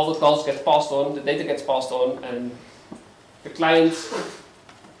all the calls get passed on, the data gets passed on, and the client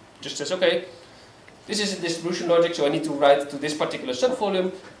just says, okay, this is a distribution logic, so I need to write to this particular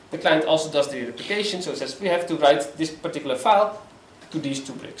subvolume. The client also does the replication, so it says we have to write this particular file to these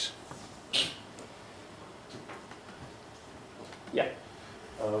two bricks. Yeah.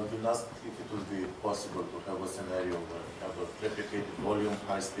 We asked if it would be possible to have a scenario where you have a replicated volume,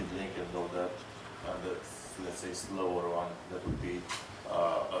 high-speed link, and all that, and the, let's say, slower one that would be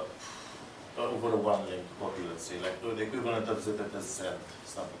over one link copy, let's say, like the equivalent of ZFS send,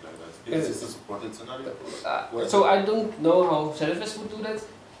 something like that. Is this a supported scenario? So I don't know how CentOS would do that,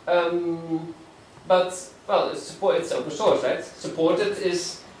 but well, it's open source, right? Supported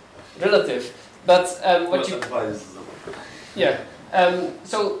is relative, but what you yeah.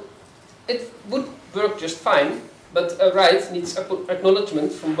 So it would work just fine, but a write needs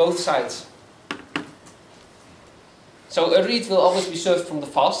acknowledgement from both sides. So a read will always be served from the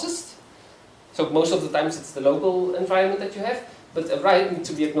fastest. So most of the times it's the local environment that you have, but a write needs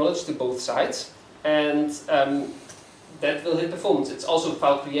to be acknowledged to both sides, and that will hit performance. It's also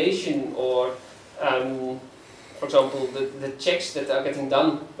file creation, or for example, the checks that are getting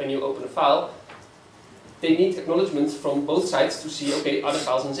done when you open a file. They need acknowledgement from both sides to see, okay, are the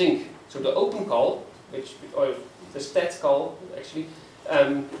files in sync? So the open call, or the stat call actually,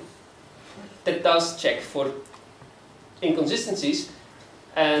 that does check for inconsistencies,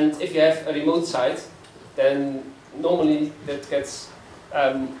 and if you have a remote site, then normally that gets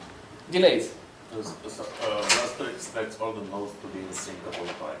delayed. Gluster expects all the nodes to be in sync at all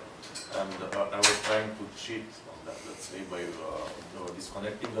time, and I was trying to cheat on that, let's say, by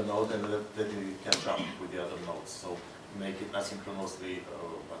disconnecting the node and letting it catch up with the other nodes, so make it asynchronously,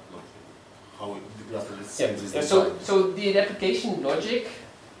 but not how the Gluster is designed. So the replication logic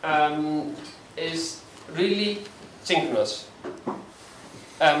is really synchronous.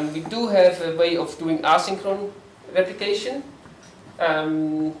 We do have a way of doing asynchronous replication,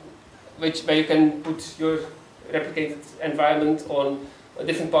 where you can put your replicated environment on a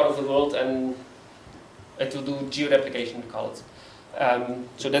different part of the world, and it will do geo-replication, we call it.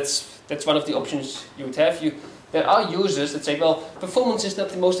 So that's one of the options you would have. There are users that say, well, performance is not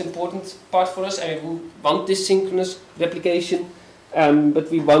the most important part for us, and we want this synchronous replication, but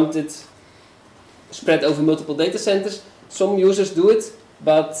we want it spread over multiple data centers. Some users do it,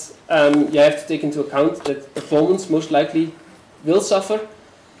 but you have to take into account that performance most likely will suffer.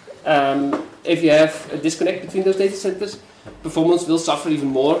 If you have a disconnect between those data centers, performance will suffer even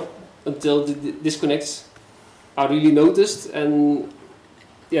more until the disconnects are really noticed, and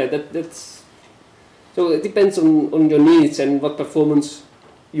yeah, that's so it depends on your needs and what performance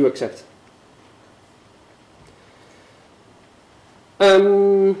you accept.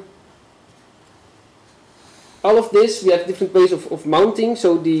 All of this, we have different ways of mounting.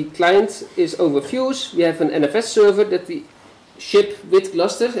 So the client is over Fuse. We have an NFS server that we ship with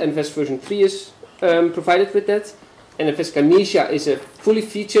Gluster. NFS version 3 is provided with that. NFS-Ganesha is a fully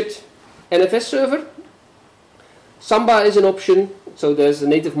featured NFS server. Samba is an option. So there's a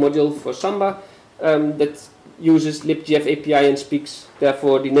native module for Samba that uses libgf API and speaks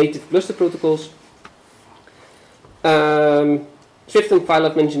therefore the native Gluster protocols. Swift and File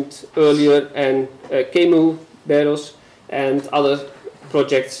I've mentioned earlier, and QEMU, Beros, and other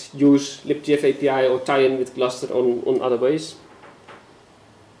projects use libgf API or tie in with Gluster on other ways.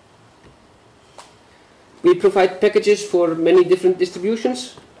 We provide packages for many different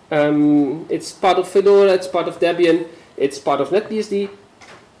distributions. It's part of Fedora, it's part of Debian, it's part of NetBSD.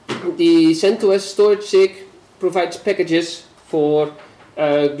 The CentOS storage SIG provides packages for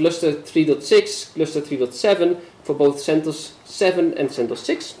Gluster 3.6, Gluster 3.7 for both CentOS 7 and CentOS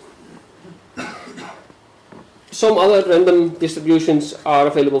 6. Some other random distributions are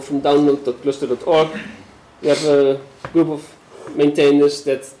available from download.gluster.org. We have a group of maintainers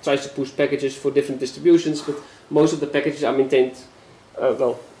that tries to push packages for different distributions, but most of the packages are maintained,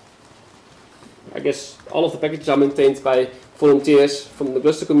 well, I guess all of the packages are maintained by volunteers from the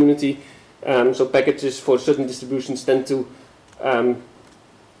Gluster community, so packages for certain distributions tend to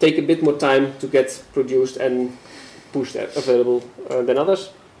take a bit more time to get produced and pushed available than others.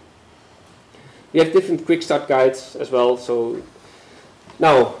 We have different quick start guides as well. So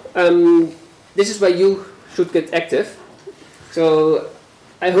now, this is where you should get active. So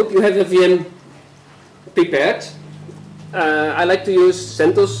I hope you have a VM prepared. I like to use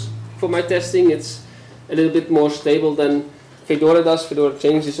CentOS for my testing. It's a little bit more stable than Fedora does. Fedora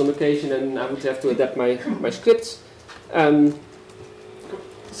changes on occasion, and I would have to adapt my scripts. CentOS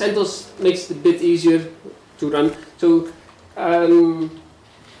CentOS makes it a bit easier to run. So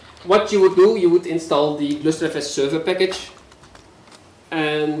what you would do, you would install the Gluster FS server package,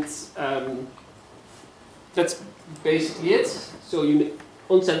 and that's basically it. So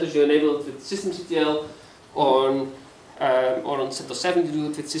on CentOS you enable it with systemctl, or on CentOS 7 you do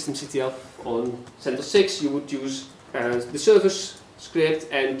it with systemctl. On CentOS 6 you would use the servers script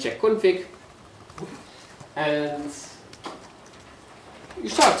and check config, and you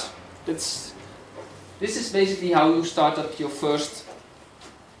start. This is basically how you start up your first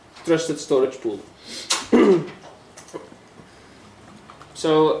trusted storage pool.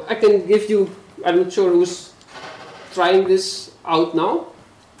 So I can give you, I'm not sure who's trying this out now,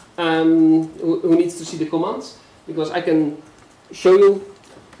 who needs to see the commands, because I can show you,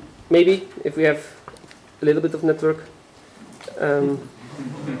 maybe, if we have a little bit of network.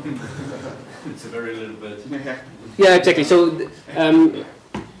 It's a very little bit. Yeah, exactly. So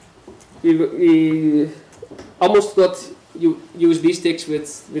we almost got USB sticks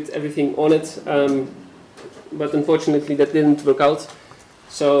with everything on it, but unfortunately that didn't work out.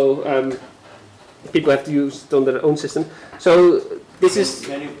 So people have to use it on their own system. So this is.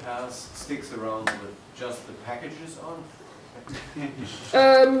 Can you pass sticks around with just the packages on?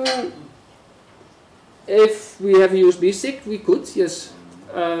 If we have a USB stick, we could, yes.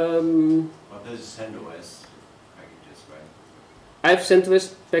 But this is CentOS packages, right? I have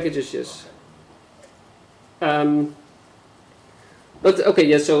CentOS packages, yes. But okay,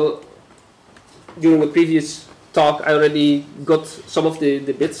 yeah. So during a previous talk, I already got some of the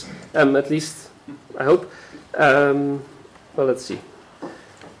bits, at least I hope. Well, let's see.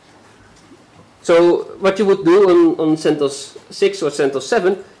 So what you would do on CentOS 6 or CentOS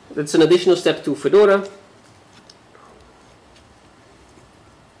 7, that's an additional step to Fedora.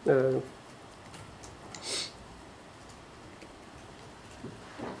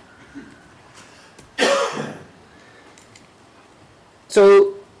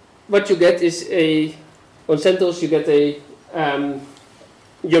 So what you get is on CentOS you get a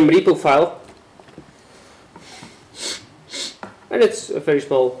yum repo file, and it's a very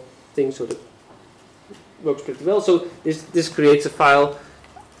small thing, so that works pretty well. So this creates a file.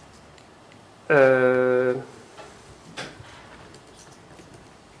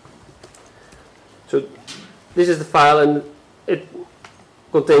 So this is the file, and it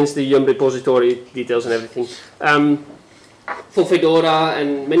contains the yum repository details and everything. For Fedora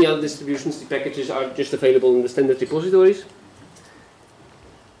and many other distributions, the packages are just available in the standard repositories.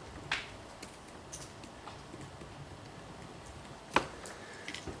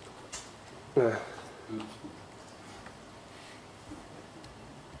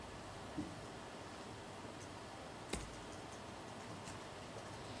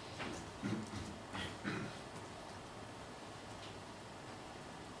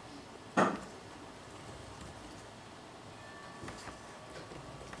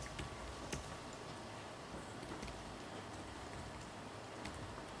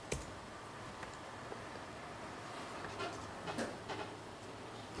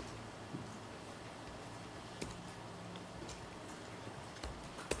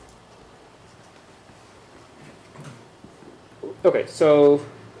 Okay, so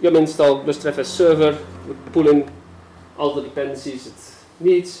yum install Gluster FS server, pull in all the dependencies it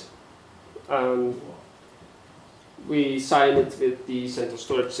needs. We sign it with the central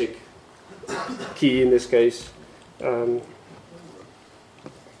storage SIG key in this case. Yeah.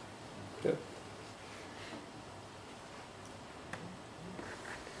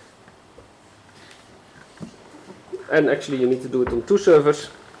 And actually you need to do it on 2 servers.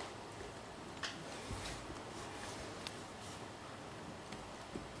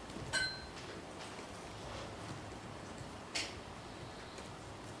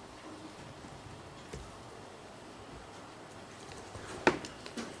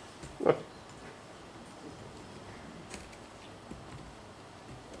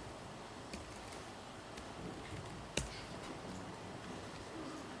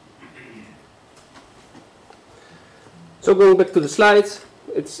 So going back to the slides,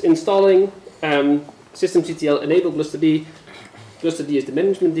 it's installing systemctl enable glusterd. Glusterd is the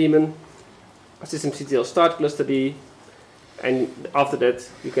management daemon. Systemctl start glusterd, and after that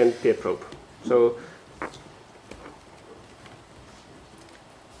you can peer probe. So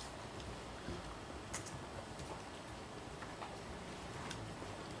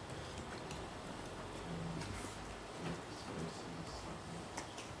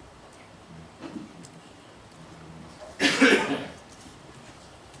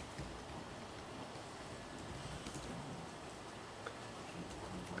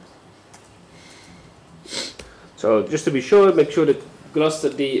So just to be sure, make sure that Gluster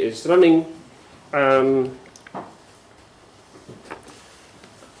D is running.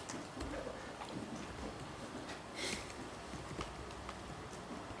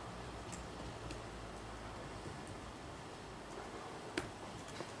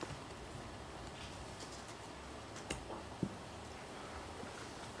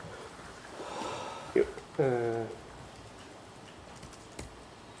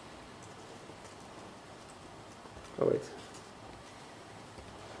 Oh wait.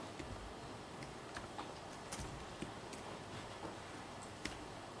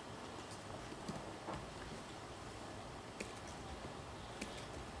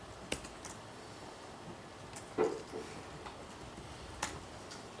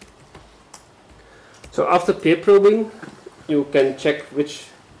 So after peer probing, you can check which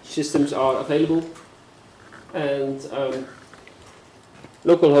systems are available, and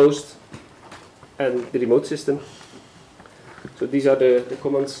localhost and the remote system. So these are the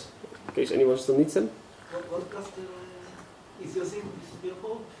commands in case anyone still needs them. What cluster is using this peer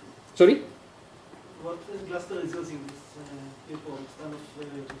probe? Sorry? What cluster is using this peer probe? Kind of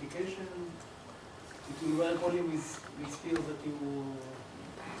notification? It will work only with fields that you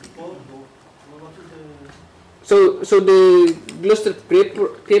probe, or what is the... So the Gluster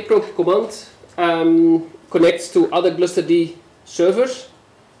peer probe command connects to other Gluster D servers,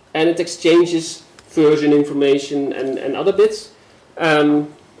 and it exchanges version information and other bits, and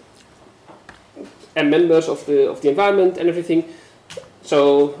members of the environment and everything.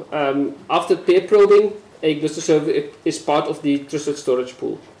 So after peer probing, a Gluster server is part of the trusted storage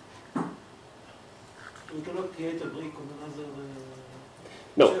pool. You cannot create a brick on another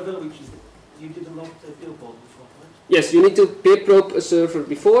No. server which is you did not peer probe before, right? Yes, you need to peer probe a server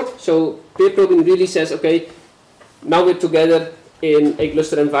before. So peer probing really says, okay, now we're together in a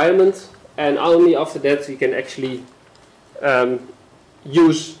Gluster environment, and only after that we can actually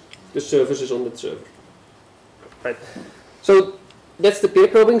use the services on that server. Right. So that's the peer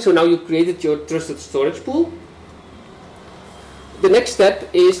probing. So now you created your trusted storage pool. The next step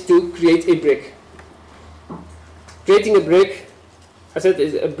is to create a brick. Creating a brick, I said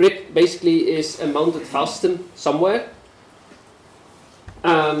a brick basically is a mounted file system somewhere.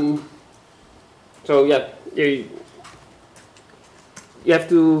 So yeah, you have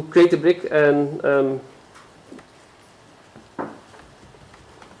to create a brick, and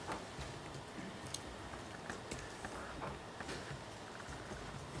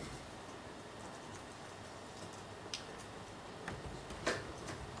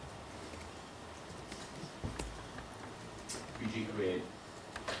create.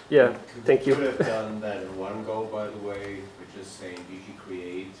 yeah, thank you. could have done that in one go, by the way, which is saying VG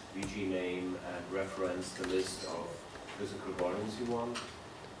create, VG name, and reference the list of physical volumes you want.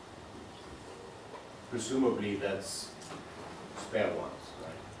 Presumably that's spare ones,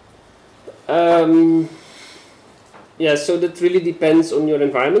 right? Yeah, so that really depends on your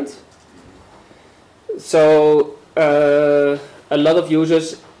environment. So a lot of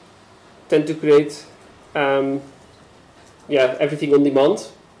users tend to create everything on demand.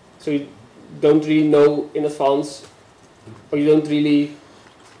 So you don't really know in advance, or you don't really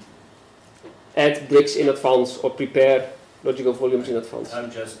add bricks in advance or prepare logical volumes in advance.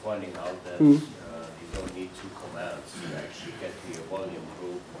 I'm just pointing out that you don't need two commands to actually get to your volume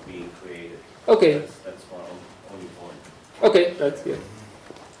group being created. Okay. That's my only point. Okay, that's good.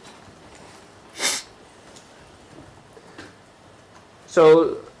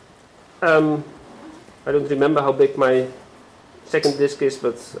 So I don't remember how big my second disk is,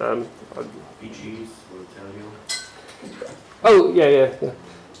 but VGs will tell you. Oh yeah.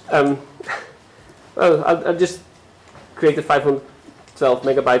 Well, I'll just create a 512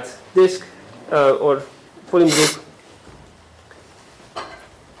 megabyte disk or volume group.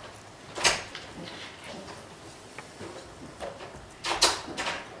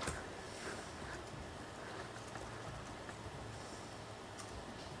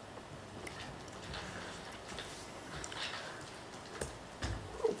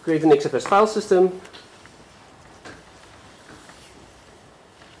 Create an XFS file system.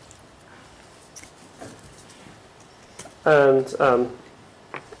 And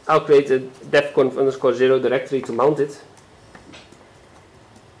I'll create a defconf_0 directory to mount it.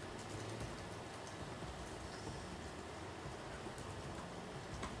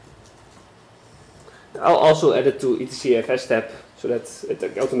 I'll also add it to etcfs tab so that it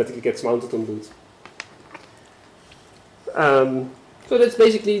automatically gets mounted on boot. So that's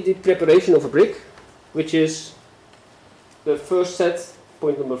basically the preparation of a brick, which is the first set,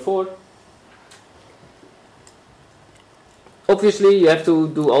 point number 4. Obviously, you have to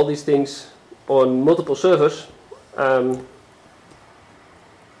do all these things on multiple servers.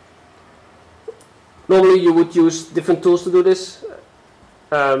 Normally you would use different tools to do this.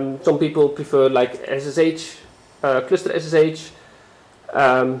 Some people prefer like SSH, cluster SSH.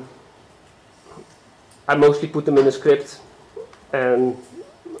 I mostly put them in a script and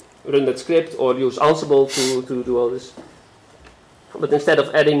run that script, or use Ansible to do all this. But instead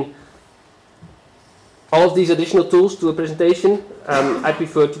of adding all of these additional tools to a presentation, I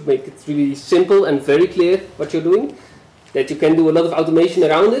prefer to make it really simple and very clear what you're doing, that you can do a lot of automation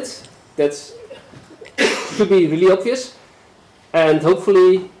around it. That should be really obvious, and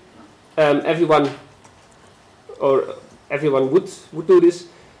hopefully everyone would do this.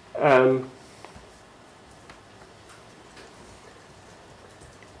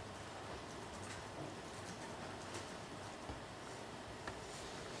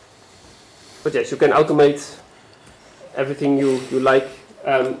 But yes, you can automate everything you like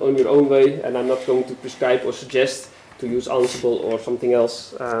on your own way, and I'm not going to prescribe or suggest to use Ansible or something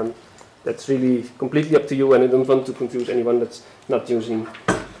else. That's really completely up to you, and I don't want to confuse anyone that's not using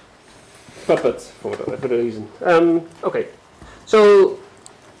Puppet for whatever reason. Okay, so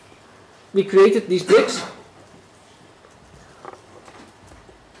we created these bricks.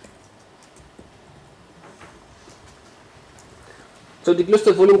 So the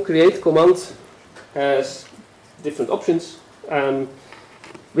Gluster volume create command has different options.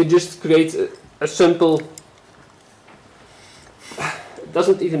 We just create a simple. It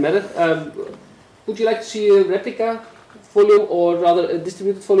doesn't even matter. Would you like to see a replica volume or rather a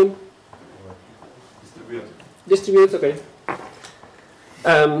distributed volume? Distributed. Distributed, okay.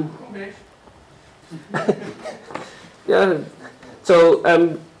 Yeah. So.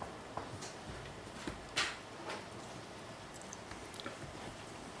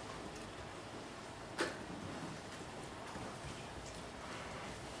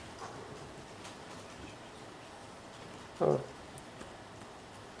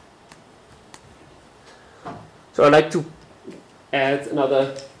 So I like to add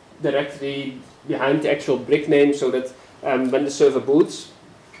another directory behind the actual brick name, so that when the server boots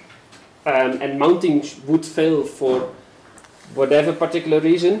and mounting would fail for whatever particular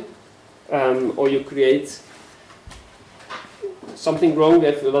reason, or you create something wrong. We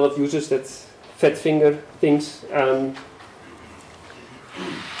have a lot of users that fat finger things.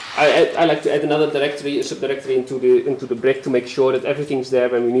 I like to add another directory, a subdirectory into the brick to make sure that everything's there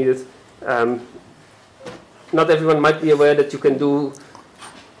when we need it. Not everyone might be aware that you can do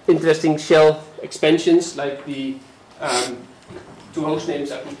interesting shell expansions, like the two host names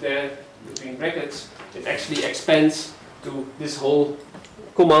I put there between brackets. It actually expands to this whole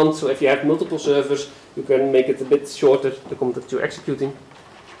command. So if you have multiple servers, you can make it a bit shorter, the command that you're executing.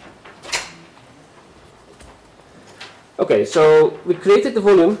 Okay, so we created the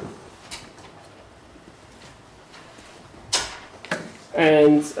volume,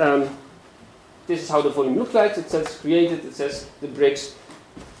 and this is how the volume looks like. It says created, it says the bricks.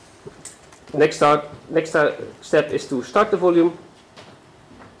 Next step is to start the volume.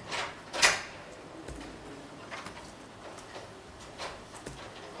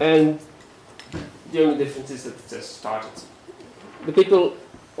 And the only difference is that it says started. The people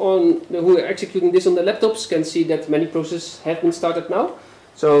who are executing this on the laptops can see that many processes have been started now.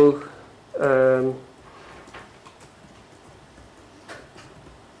 So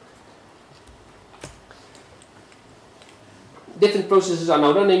different processes are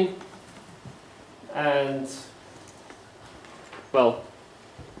now running, and well,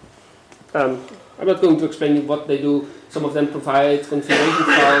 I'm not going to explain you what they do. Some of them provide configuration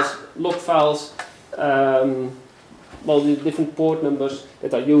files, log files, the different port numbers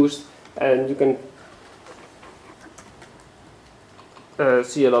that are used, and you can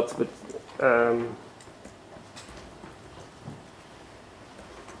see a lot. But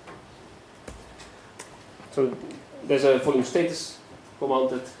so there's a volume status command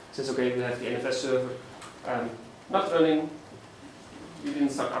that says, okay, we have the NFS server not running. We didn't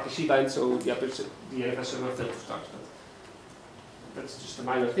start RPC line, so the NFS server failed to start. But that's just a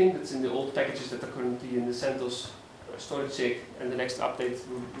minor thing. That's in the old packages that are currently in the CentOS storage SIG, and the next update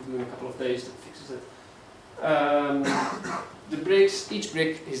we'll do in a couple of days that fixes it. The bricks, each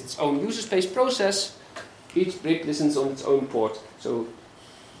brick is its own user space process. Each brick listens on its own port. So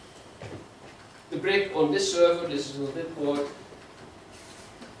the brick on this server listens on this port.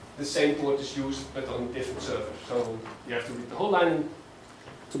 The same port is used, but on a different server. So you have to read the whole line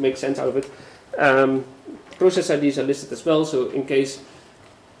to make sense out of it. Process IDs are listed as well, so in case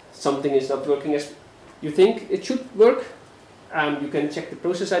something is not working as you think it should work, you can check the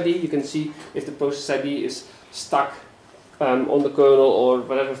process ID. You can see if the process ID is stuck on the kernel or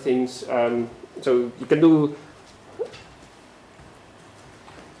whatever things. So you can do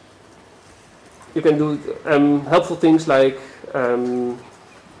you can do helpful things like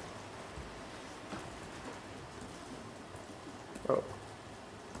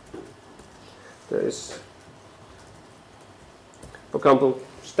there is, for example,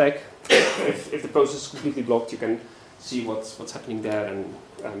 stack. If the process is completely blocked, you can see what's happening there,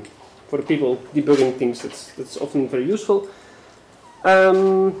 and for the people debugging things, that's often very useful.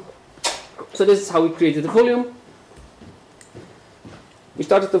 So this is how we created the volume. We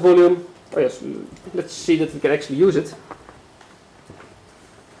started the volume. Oh yes, let's see that we can actually use it.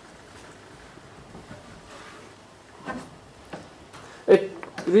 It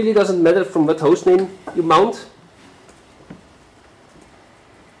really doesn't matter from what hostname you mount.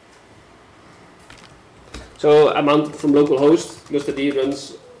 So I mounted from localhost. Gluster D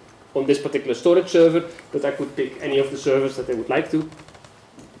runs on this particular storage server, but I could pick any of the servers that I would like to.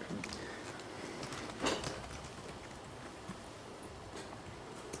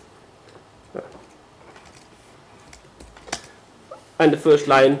 And the first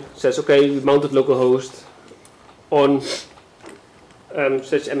line says, okay, we mounted localhost on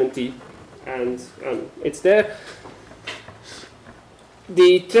 /mnt, and it's there.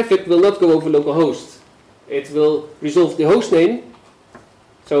 The traffic will not go over localhost. It will resolve the host name.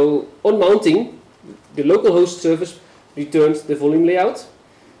 So on mounting, the localhost service returns the volume layout.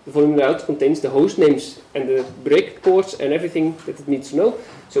 The volume layout contains the host names and the break ports and everything that it needs to know.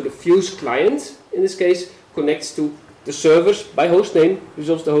 So the Fuse client, in this case, connects to the servers by host name,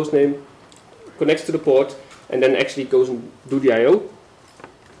 resolves the host name, connects to the port, and then actually goes and do the I/O.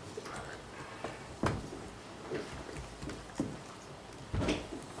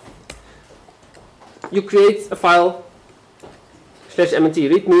 You create a file /mnt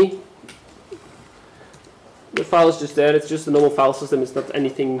readme. The file is just there. It's just a normal file system. It's not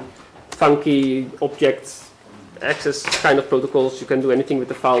anything funky, object access kind of protocols. You can do anything with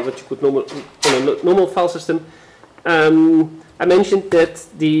the file that you could on a normal file system. I mentioned that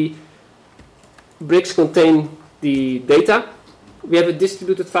the bricks contain the data. We have a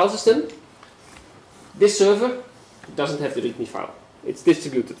distributed file system. This server doesn't have the readme file. It's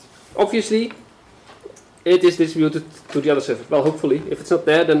distributed. Obviously, it is distributed to the other server. Well, hopefully. If it's not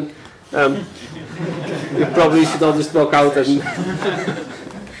there, then you probably should all just log out and...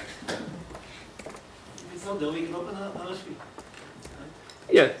 It's not there, we can open a RSP.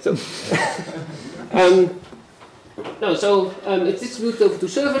 Yeah, so... it's distributed over two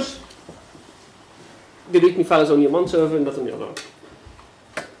servers. The readme file is only on one server, not on the other one.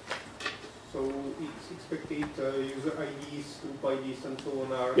 So it's expected user IDs, group IDs, and so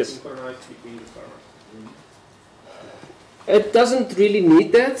on are Yes. synchronized between the servers. It doesn't really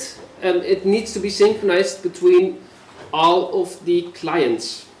need that. It needs to be synchronized between all of the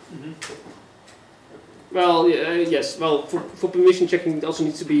clients. Mm-hmm. Well, yes. Well, for permission checking, it also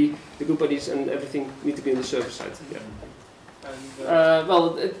needs to be the group IDs and everything need to be on the server side. Yeah.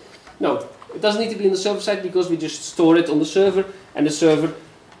 And No, it doesn't need to be on the server side because we just store it on the server, and the server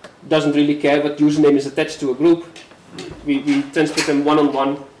doesn't really care what username is attached to a group. We transport them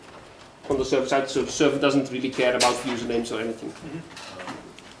one-on-one on the server side, so the server doesn't really care about usernames or anything.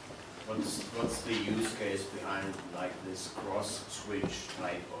 What's the use case behind like this cross-switch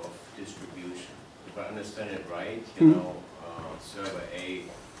type of distribution? If I understand it right, you know, server A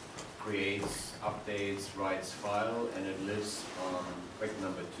creates, updates, writes file, and it lives on brick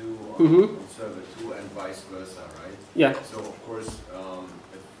number 2 on server 2 and vice versa, right? Yeah. So of course,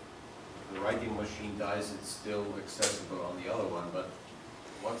 if the writing machine dies, it's still accessible on the other one, but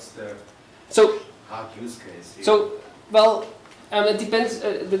what's the hard use case here? So, well, it depends.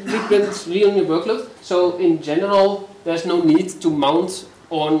 It depends really on your workload. So, in general, there's no need to mount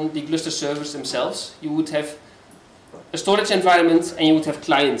on the Gluster servers themselves. You would have a storage environment and you would have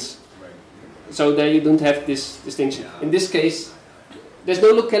clients. Right. So there you don't have this distinction. In this case, there's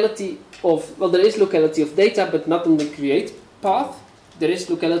no locality of, well, there is locality of data, but not on the create path. There is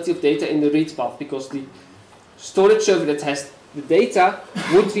locality of data in the read path because the storage server that has the data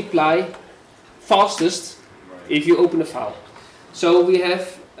would reply fastest if you open a file. So we have,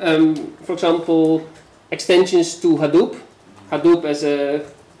 for example, extensions to Hadoop. Hadoop as a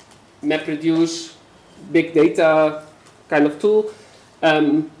MapReduce, big data kind of tool.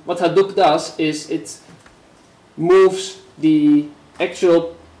 What Hadoop does is it moves the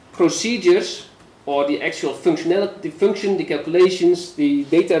actual procedures or the actual functionality, the function, the calculations, the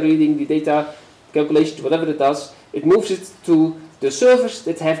data reading, the data calculations, whatever it does, it moves it to the servers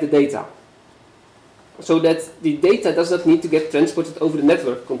that have the data. So that the data does not need to get transported over the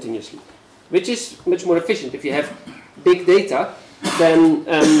network continuously, which is much more efficient. If you have big data, then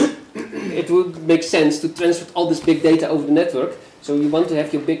it would make sense to transfer all this big data over the network. So you want to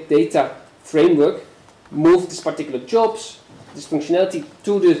have your big data framework move these particular jobs, this functionality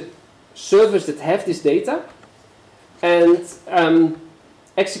to the servers that have this data and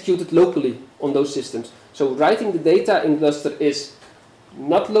execute it locally on those systems. So writing the data in Gluster is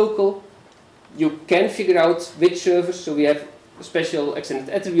not local. You can figure out which servers, so we have special extended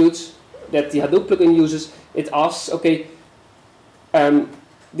attributes that the Hadoop plugin uses. It asks, okay,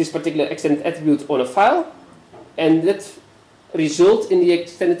 this particular extended attribute on a file, and that result in the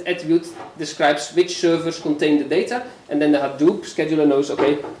extended attribute describes which servers contain the data, and then the Hadoop scheduler knows,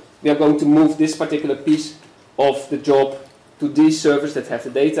 okay, we are going to move this particular piece of the job to these servers that have the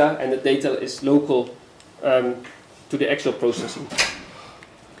data, and the data is local to the actual processing.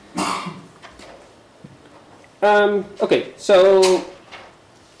 Okay, so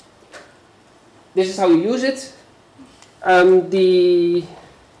this is how you use it.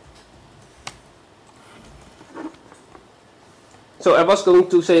 So I was going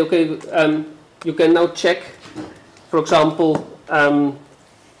to say, okay, you can now check, for example,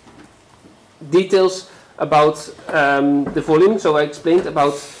 details about the volume. So I explained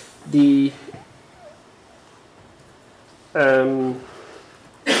about the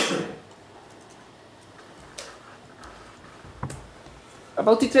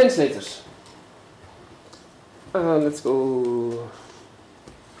translators. Let's go.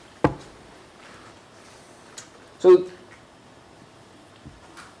 So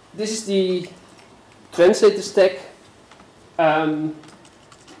this is the translator stack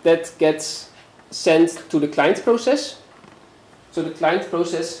that gets sent to the client process. So the client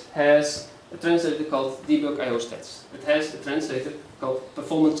process has a translator called debug IO stats. It has a translator called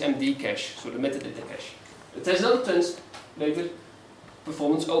performance MD cache, so the metadata cache. It has another translator,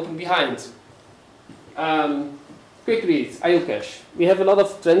 performance open behind. Quick read, IO cache. We have a lot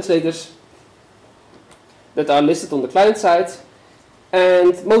of translators that are listed on the client side,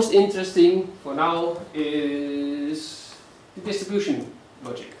 and most interesting for now is the distribution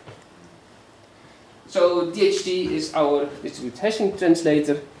logic. So DHT is our distribute hashing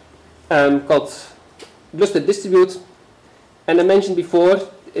translator called Gluster distribute, and I mentioned before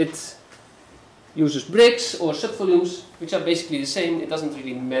it uses bricks or subvolumes, which are basically the same. It doesn't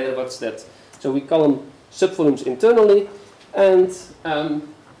really matter what's that. So we call them subvolumes internally, and the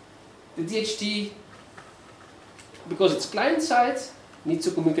DHT, because it's client-side, needs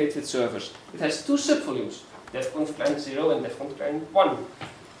to communicate with servers. It has two subvolumes, defconf client 0 and defconf client 1.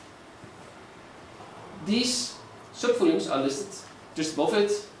 These subvolumes are listed just above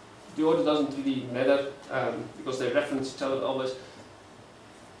it. The order doesn't really matter because they reference each other always.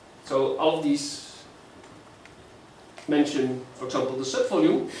 So all of these mention, for example, the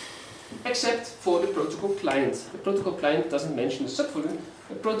subvolume, except for the protocol client. The protocol client doesn't mention the subvolume.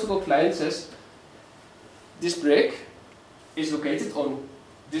 The protocol client says this brick is located on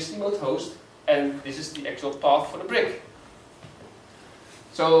this remote host, and this is the actual path for the brick.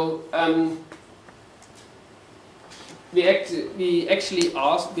 So we actually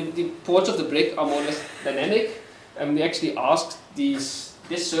ask, the ports of the brick are more or less dynamic, and we actually asked this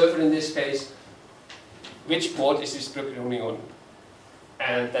server in this case, which port is this brick running on?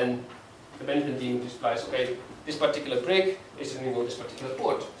 And then the management team replies, okay, this particular brick is running on this particular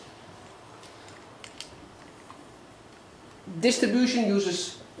port. Distribution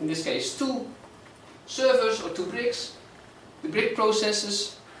uses, in this case, two servers or two bricks. The brick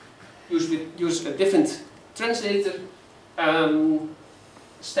processes usually use a different translator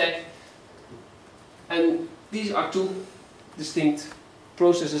stack, and these are two distinct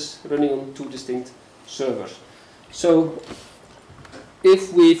processes running on two distinct servers. So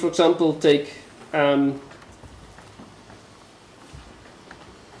if we, for example, take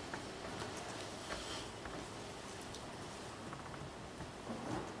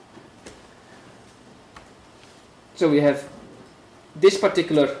so we have this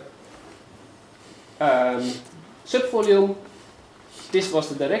particular subvolume, this was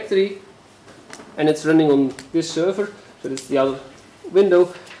the directory, and it's running on this server, so that's the other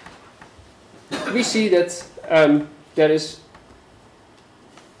window. We see that there is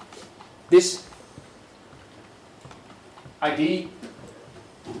this ID,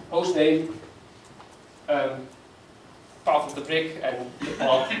 host name, path of the brick, and the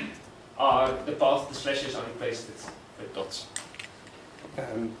path, the slashes are replaced with dots.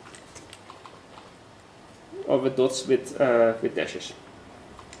 Or with dots with dashes.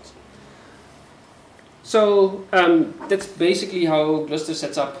 So that's basically how Gluster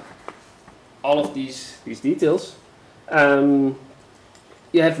sets up all of these details. You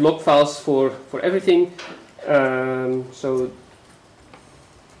have log files for everything. So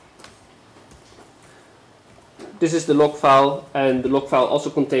this is the log file, and the log file also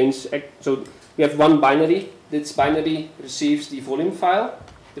contains, so we have one binary. This binary receives the volume file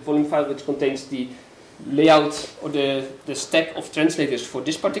which contains the layout or the stack of translators for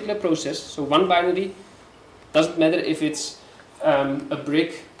this particular process. So one binary, doesn't matter if it's a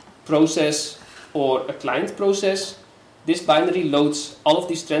brick process or a client process. This binary loads all of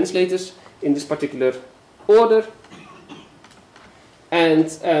these translators in this particular order,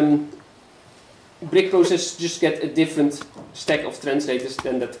 and brick process just get a different stack of translators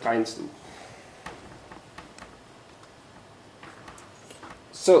than that clients do.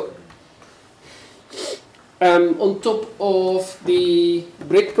 So on top of the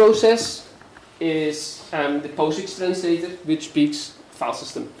brick process is the POSIX translator, which speaks file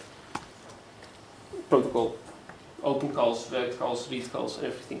system protocol, open calls, write calls, read calls, and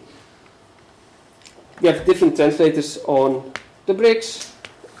everything. We have different translators on the bricks,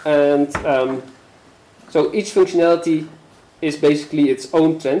 and so each functionality is basically its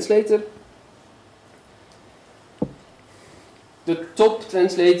own translator. The top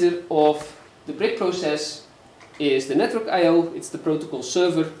translator of the brick process is the network I/O. It's the protocol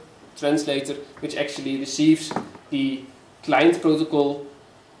server translator, which actually receives the client protocol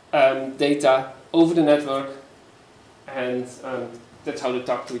data over the network, and that's how they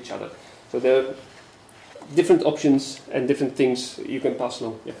talk to each other. So there are different options and different things you can pass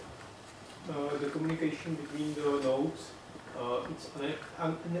along. Yeah. The communication between the nodes, it's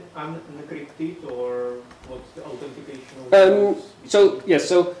unencrypted, or what's the authentication of the nodes? So yes,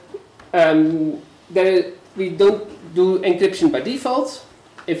 so we don't do encryption by default.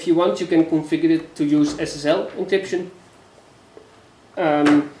 If you want, you can configure it to use SSL encryption.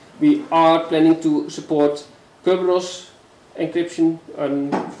 We are planning to support Kerberos encryption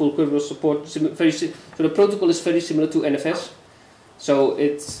and full Kerberos support. So the protocol is very similar to NFS. So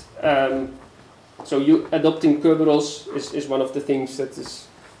it's you adopting Kerberos is one of the things that is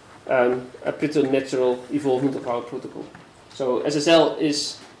a pretty natural evolvement of our protocol. So SSL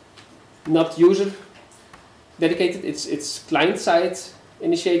is not user dedicated; it's client side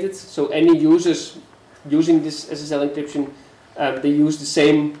initiated. So any users using this SSL encryption, they use the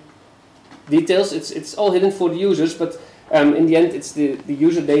same details. It's all hidden for the users, but in the end, it's the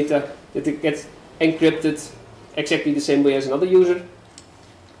user data that it gets encrypted exactly the same way as another user,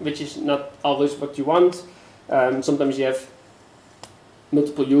 which is not always what you want. Sometimes you have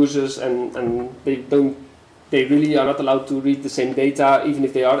multiple users, and they really are not allowed to read the same data, even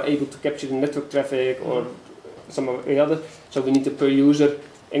if they are able to capture the network traffic or some of the other. So we need a per user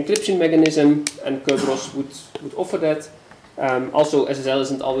encryption mechanism, and Kerberos would offer that. Also, SSL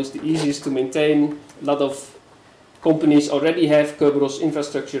isn't always the easiest to maintain. A lot of companies already have Kerberos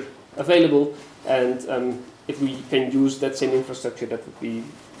infrastructure available, and if we can use that same infrastructure, that would be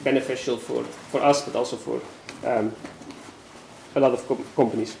beneficial for us, but also for a lot of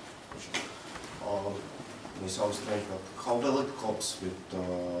companies. This sounds strange, but how well it copes with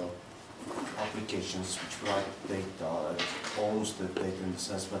applications which write data and owns the data in the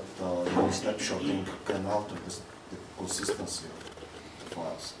sense that snapshotting can alter the consistency of the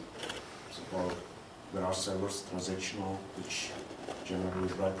files. So there are servers transactional which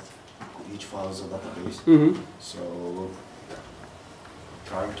generally write each file as a database. Mm-hmm. So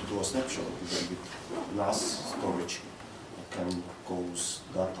trying to do a snapshot with a bit NAS storage can cause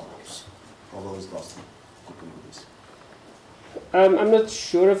data loss. How well is Gluster coping with this? I'm not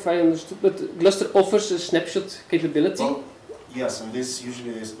sure if I understood, but Gluster offers a snapshot capability. Well, yes, and this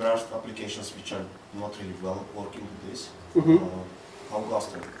usually is, there are applications which are not really well working with this. Mm-hmm. How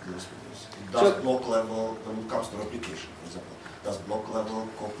Gluster deals with this? It does block level when it comes to replication, for example. Does block level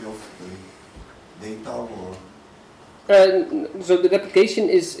copy of the data, or? So the replication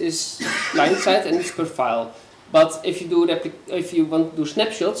is client side and it's per file. But if you want to do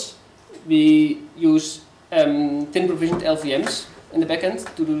snapshots, we use thin provisioned LVMs in the backend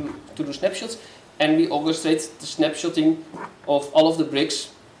to do snapshots, and we orchestrate the snapshotting of all of the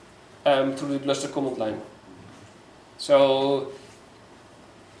bricks through the Gluster command line. So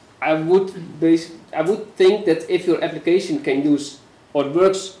I would think that if your application can use or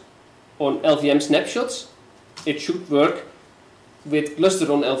works on LVM snapshots, it should work with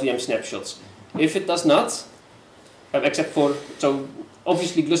Gluster on LVM snapshots. If it does not, except for, so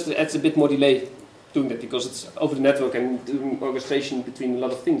obviously Gluster adds a bit more delay doing that because it's over the network and doing orchestration between a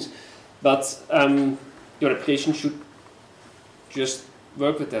lot of things. But your application should just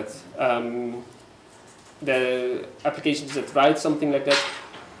work with that. The applications that write something like that,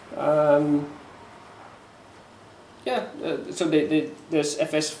 so there's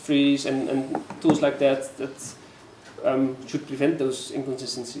FS freeze and tools like that should prevent those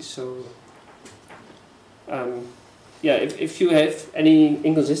inconsistencies. So yeah, if you have any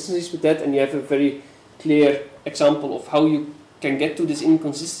inconsistencies with that and you have a very clear example of how you can get to these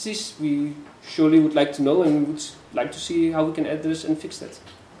inconsistencies, we surely would like to know and we would like to see how we can address and fix that.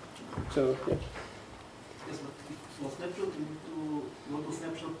 So, yeah. Yes, but for snapshot, you want to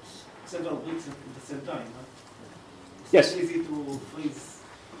snapshot several bricks at the same time, huh? Yes. It's easy to freeze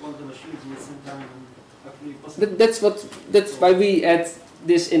all the machines at the same time and actually possible. That's why we add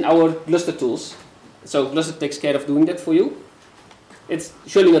this in our Gluster tools. So Gluster takes care of doing that for you. It's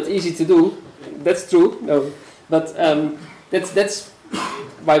surely not easy to do. That's true. No, but that's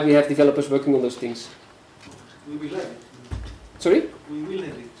why we have developers working on those things. We will have it. Sorry? We will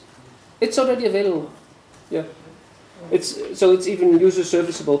have it. It's already available. Yeah. It's even user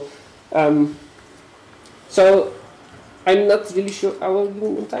serviceable. So I'm not really sure. How are we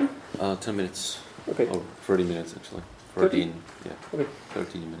doing on time? 10 minutes. Okay. Or 30 minutes actually. 30? Yeah. Okay.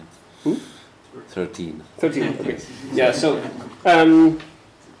 13 minutes. 13. 13. Okay. Yeah. So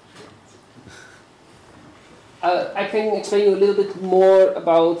I can explain you a little bit more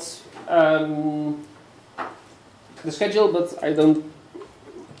about the schedule, but I don't.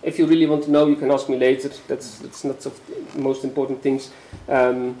 If you really want to know, you can ask me later. That's not the most important things.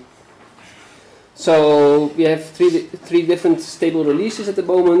 So we have three different stable releases at the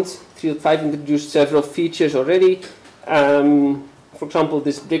moment. 3.5 introduced several features already. For example,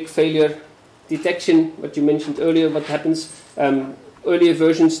 this big failure detection, what you mentioned earlier, what happens. Earlier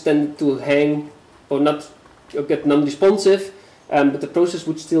versions tend to hang or not or get non-responsive, but the process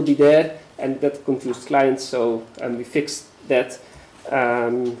would still be there, and that confused clients. So we fixed that.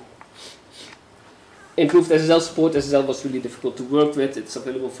 Improved SSL support. SSL was really difficult to work with. It's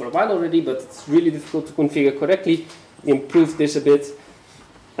available for a while already, but it's really difficult to configure correctly. We improved this a bit.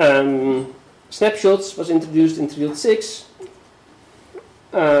 Snapshots was introduced in 3.6.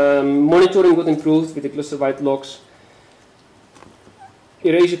 Monitoring got improved with the cluster-wide logs.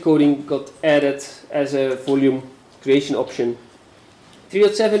 Erasure coding got added as a volume creation option.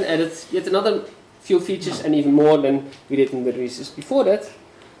 3.7 added yet another few features and even more than we did in the releases before that.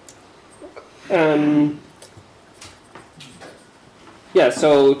 Yeah,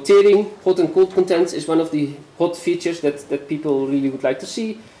 so tiering hot and cold contents is one of the hot features that people really would like to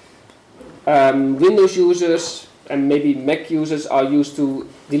see. Windows users and maybe Mac users are used to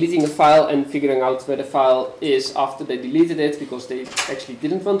deleting a file and figuring out where the file is after they deleted it because they actually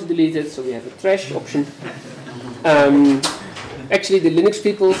didn't want to delete it, so we have a trash option. Actually, the Linux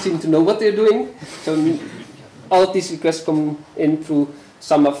people seem to know what they're doing, so all of these requests come in through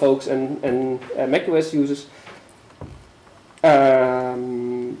Samba folks and macOS users.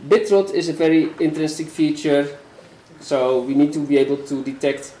 Bitrot is a very interesting feature, so we need to be able to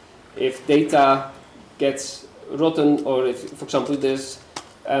detect if data gets rotten or if, for example, there's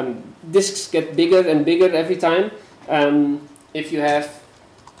disks get bigger and bigger every time. If you have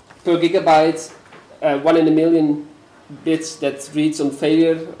per gigabyte 1 in a million bits that reads on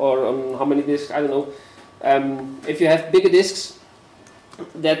failure or on how many disks, I don't know. If you have bigger disks,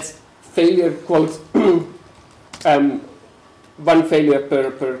 that failure quote 1 failure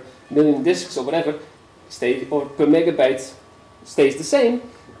per million disks or whatever or per megabyte stays the same.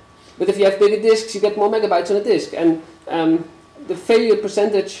 But if you have bigger disks, you get more megabytes on a disk, and the failure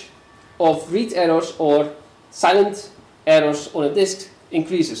percentage of read errors or silent errors on a disk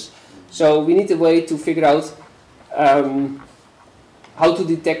increases. So we need a way to figure out how to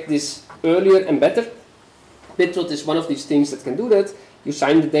detect this earlier and better. Bitrot is one of these things that can do that. You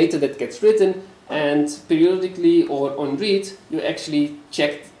sign the data that gets written, and periodically or on read, you actually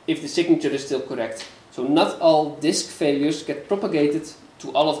check if the signature is still correct. So not all disk failures get propagated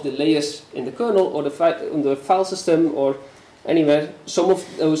to all of the layers in the kernel or on the file system or anywhere. Some of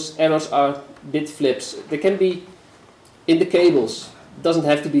those errors are bit flips. They can be in the cables. It doesn't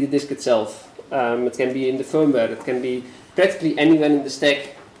have to be the disk itself. It can be in the firmware. It can be practically anywhere in the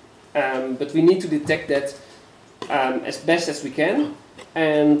stack. But we need to detect that as best as we can,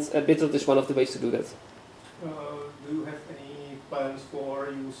 and Bitrot is one of the ways to do that. Do you have any plans for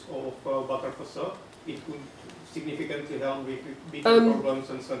use of Butterfly? It would significantly help with big problems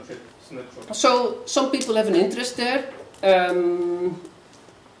and snapshots. So some people have an interest there,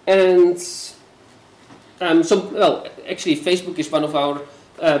 actually Facebook is one of our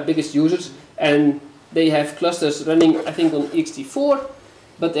biggest users, and they have clusters running, I think, on ext4,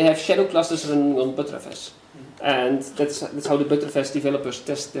 but they have shadow clusters running on Btrfs. And that's how the Btrfs developers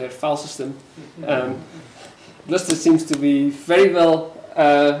test their file system. Gluster seems to be very well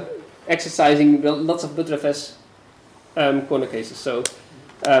exercising lots of Btrfs corner cases. So,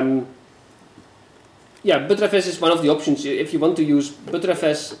 Btrfs is one of the options. If you want to use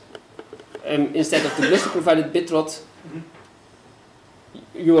Btrfs instead of the Gluster provided bitrot,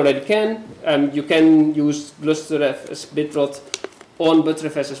 you already can. You can use Gluster as bitrot on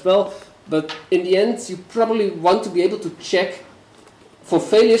Btrfs as well, but in the end, you probably want to be able to check for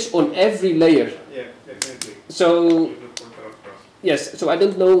failures on every layer. Yeah, definitely. So, yes, so I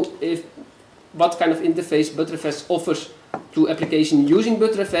don't know what kind of interface Btrfs offers to application using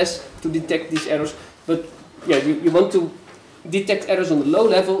Btrfs to detect these errors, but yeah, you want to detect errors on the low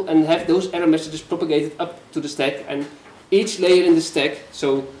level and have those error messages propagated up to the stack, and each layer in the stack,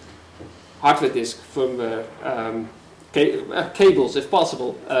 so hardware disk, firmware, cables if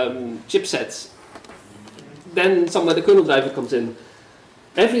possible, chipsets, then somewhere the kernel driver comes in.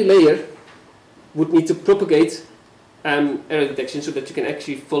 Every layer would need to propagate error detection so that you can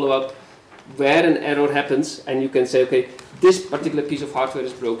actually follow up where an error happens, and you can say, okay, this particular piece of hardware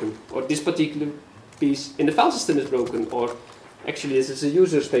is broken, or this particular piece in the file system is broken, or actually this is a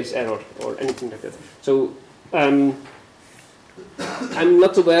user space error, or anything like that. So I'm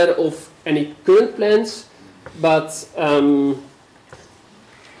not aware of any current plans, but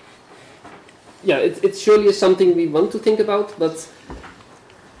yeah, it surely is something we want to think about, but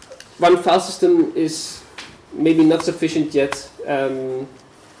one file system is maybe not sufficient yet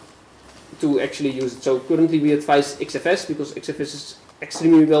to actually use it. So currently we advise XFS because XFS is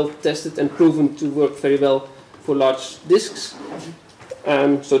extremely well tested and proven to work very well for large disks.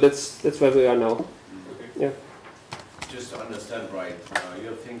 So that's where we are now. Okay. Yeah. Just to understand right,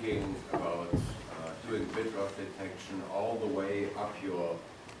 you're thinking about doing bitrot detection all the way up your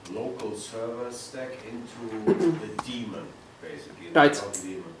local server stack into the daemon, basically. Right. The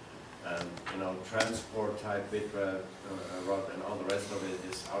daemon. And transport type bitrot and all the rest of it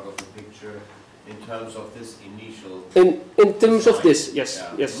is out of the picture in terms of this initial. In terms of this, yes,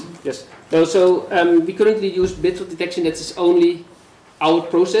 yeah. yes. No, so we currently use bitrot detection. That is only our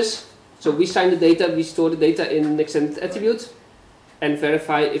process. So we sign the data, we store the data in an extended attribute, and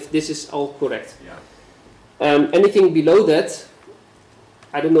verify if this is all correct. Yeah. Anything below that,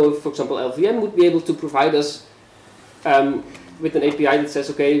 I don't know if, for example, LVM would be able to provide us with an API that says,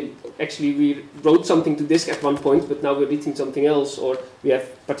 okay, actually we wrote something to disk at one point, but now we're reading something else, or we have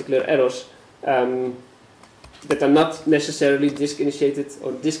particular errors that are not necessarily disk initiated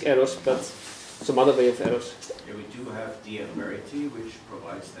or disk errors, but some other way of errors. Yeah, we do have DM-Verity, which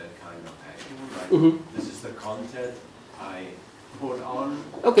provides that kind of hashing, right? Mm-hmm. This is the content I put on,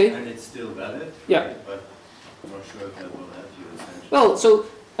 okay, and it's still valid, yeah. Right? But I'm not sure if that will help you essentially. Well, so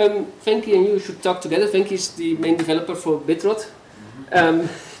Venki and you should talk together. Venki is the main developer for bitrot.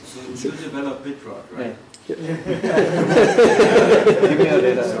 So you develop bitrot, right? Yeah. Give me your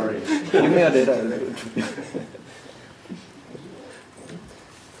data. Sorry. Give me your data.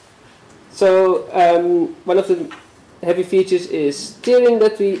 So one of the heavy features is steering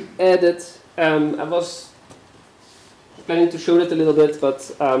that we added. I was planning to show that a little bit,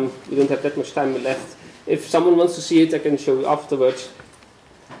 but we don't have that much time left. If someone wants to see it, I can show you afterwards.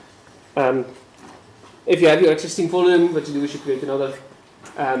 If you have your existing volume, what you do is you create another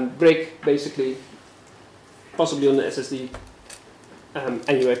brick, basically, possibly on the SSD,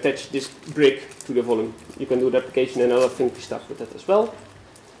 and you attach this brick to the volume. You can do the application and other funky stuff with that as well.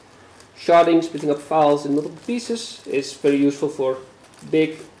 Sharding, splitting up files in multiple pieces, is very useful for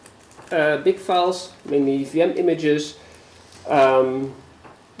big files, mainly VM images.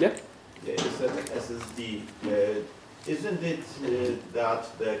 Yeah. Yeah, you said SSD. Isn't it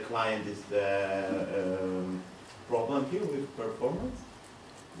that the client is the problem here with performance?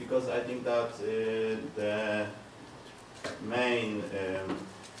 Because I think that the main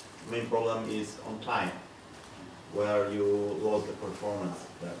problem is on client, where you lost the performance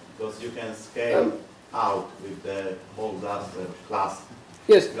there. Because you can scale out with the whole Gluster class.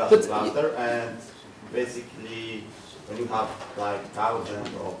 Yes, Gluster, and basically when you have like thousands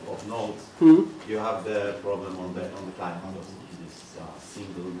of nodes, you have the problem on the client because it is a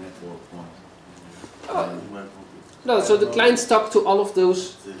single network point. No, so the clients talk to all of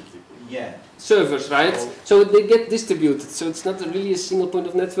those yeah. servers, right? So they get distributed. So it's not really a single point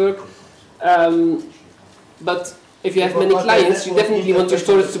of network. But if you have many clients, you definitely want your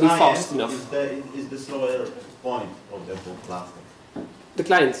storage to be fast enough. Is the slower point of the whole cluster? The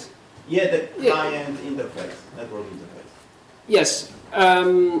client? Yeah, the client interface, network interface. Yes,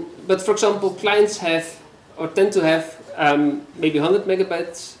 but for example, clients have or tend to have maybe 100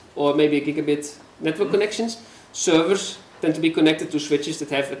 megabytes or maybe a gigabit network connections. Servers tend to be connected to switches that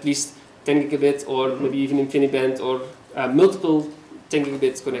have at least 10 gigabit or maybe even InfiniBand or multiple 10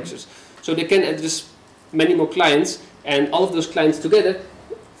 gigabit connections. So they can address many more clients, and all of those clients together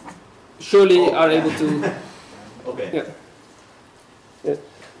surely are able to. Okay. Yeah.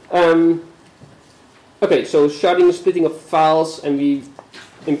 Okay, so sharding and splitting of files, and we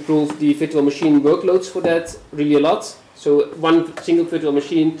improved the virtual machine workloads for that really a lot. So one single virtual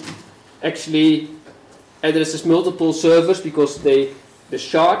machine actually addresses multiple servers because the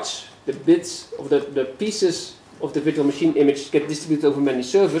shards, the bits of the pieces of the virtual machine image get distributed over many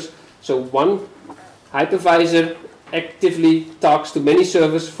servers. So one hypervisor actively talks to many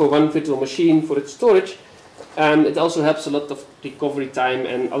servers for one virtual machine for its storage. It also helps a lot of recovery time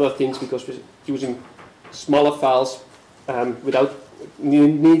and other things because we're using smaller files without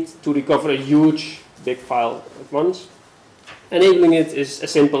need to recover a huge big file at once. Enabling it is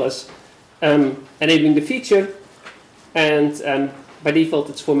as simple as enabling the feature, and by default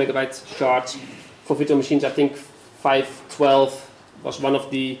it's 4 megabyte shards. For virtual machines, I think 512 was one of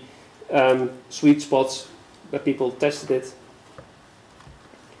the sweet spots where people tested it.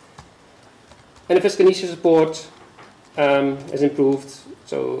 NFS-Ganesha support has improved,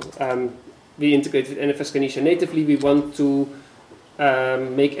 so we integrate with NFS-Ganesha natively. We want to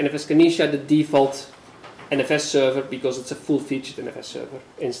make NFS-Ganesha the default NFS server because it's a full-featured NFS server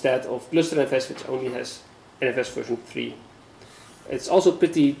instead of Gluster NFS, which only has NFS version 3. It's also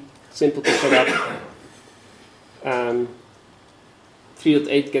pretty simple to set up.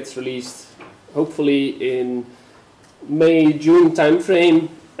 3.8 gets released hopefully in May, June timeframe.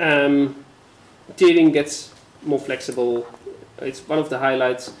 Tiering gets more flexible. It's one of the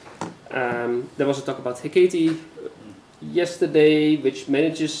highlights. There was a talk about Hecate yesterday, which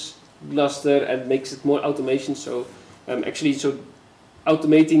manages Gluster and makes it more automation. So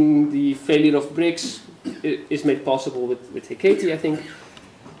automating the failure of bricks is made possible with Hecate, I think.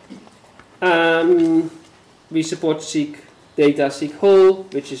 We support seek data, seek whole,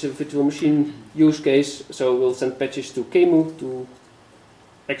 which is a virtual machine use case. So we'll send patches to QEMU to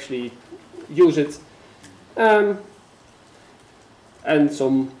actually use it. And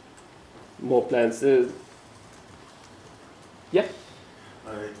some more plans. Yeah?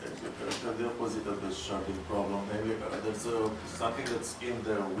 The opposite of the sharding problem, maybe there's something that's in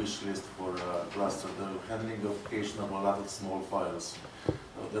the wish list for Gluster, the handling of cache of a lot of small files.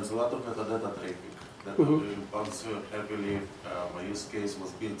 There's a lot of metadata traffic that also heavily, my use case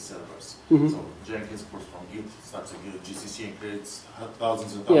was build servers. So Jenkins pulls from Git, starts a GCC and creates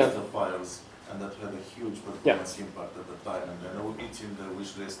thousands and thousands of files, and that had a huge performance impact at the time, and I know it's in the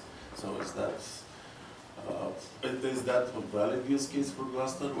wish list. So is that a valid use case for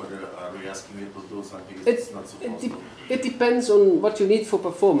Gluster, or are we asking it to do something it's not supposed to? It depends on what you need for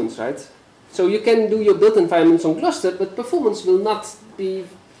performance, right? So you can do your build environments on Gluster, but performance will not be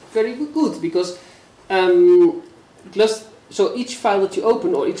very good because so each file that you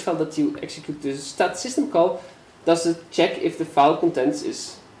open or each file that you execute the stat system call does a check if the file contents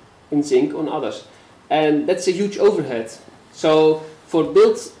is in sync on others. And that's a huge overhead. So for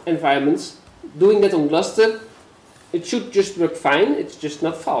build environments, doing that on Gluster, it should just work fine, it's just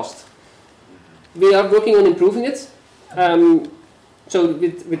not fast. We are working on improving it. So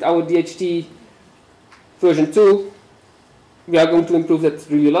with our DHT version 2, we are going to improve that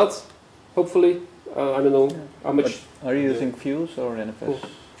really a lot, hopefully. I don't know how much. But are you using Fuse or NFS?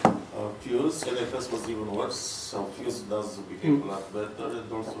 Fuse, NFS was even worse, so Fuse does behave a lot better,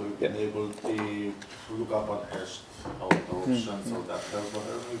 and also you can able to look up unhashed auto options, so that helps, but I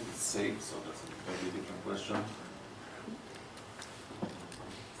don't know if it's safe, so that's a completely different question.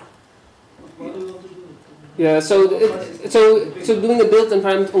 What do you want to do? Yeah, so doing a build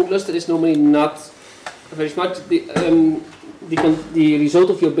environment on Gluster is normally not very smart. The result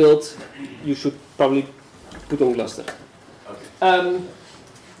of your build you should probably put on Gluster. Okay.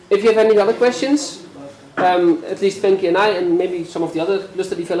 If you have any other questions, at least Venki and I, and maybe some of the other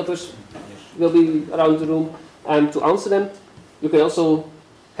Gluster developers will be around the room to answer them. You can also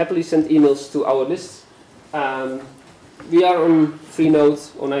happily send emails to our list. We are on Freenode,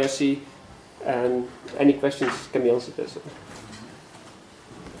 on IRC, and any questions can be answered there. So.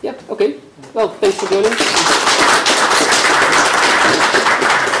 Yeah, okay. Well, thanks for joining.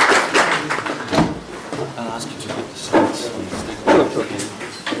 I'll ask you to put the slides on the stick. Oh, sure.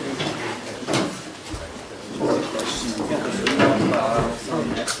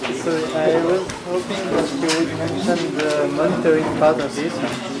 So I was hoping that you would mention the monitoring part of this.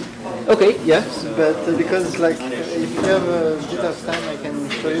 Okay, yeah. But because like if you have a bit of time, I can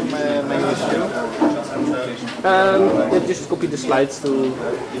show you my issue. Yeah, just copy the slides to.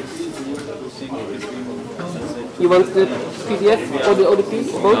 You want the PDF or the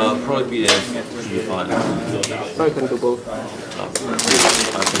ODP? Both? Probably PDF should be fine. So I can do both. I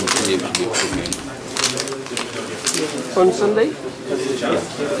think PDF should be okay. On Sunday?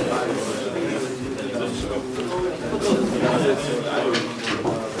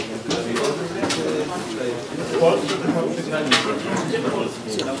 That's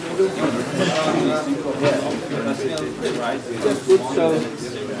good. So,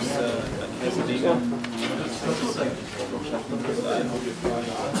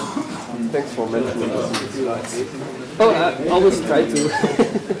 Thanks for mentioning this. oh, I always try to.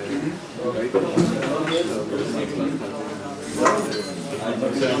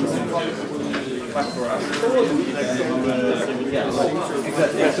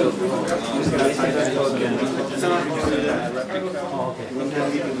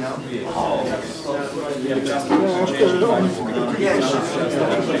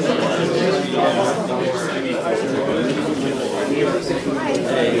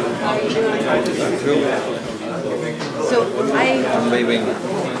 So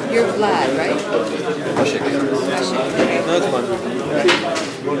you're Vlad, right? Ashik. Okay. No, it's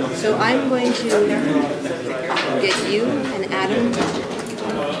fine. So I'm going to get you and Adam,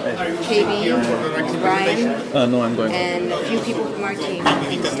 KB, Brian, no, I'm going. and a few people from our team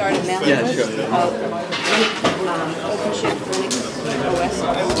to start a mailing list of OpenShift Linux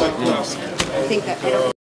OS. I think that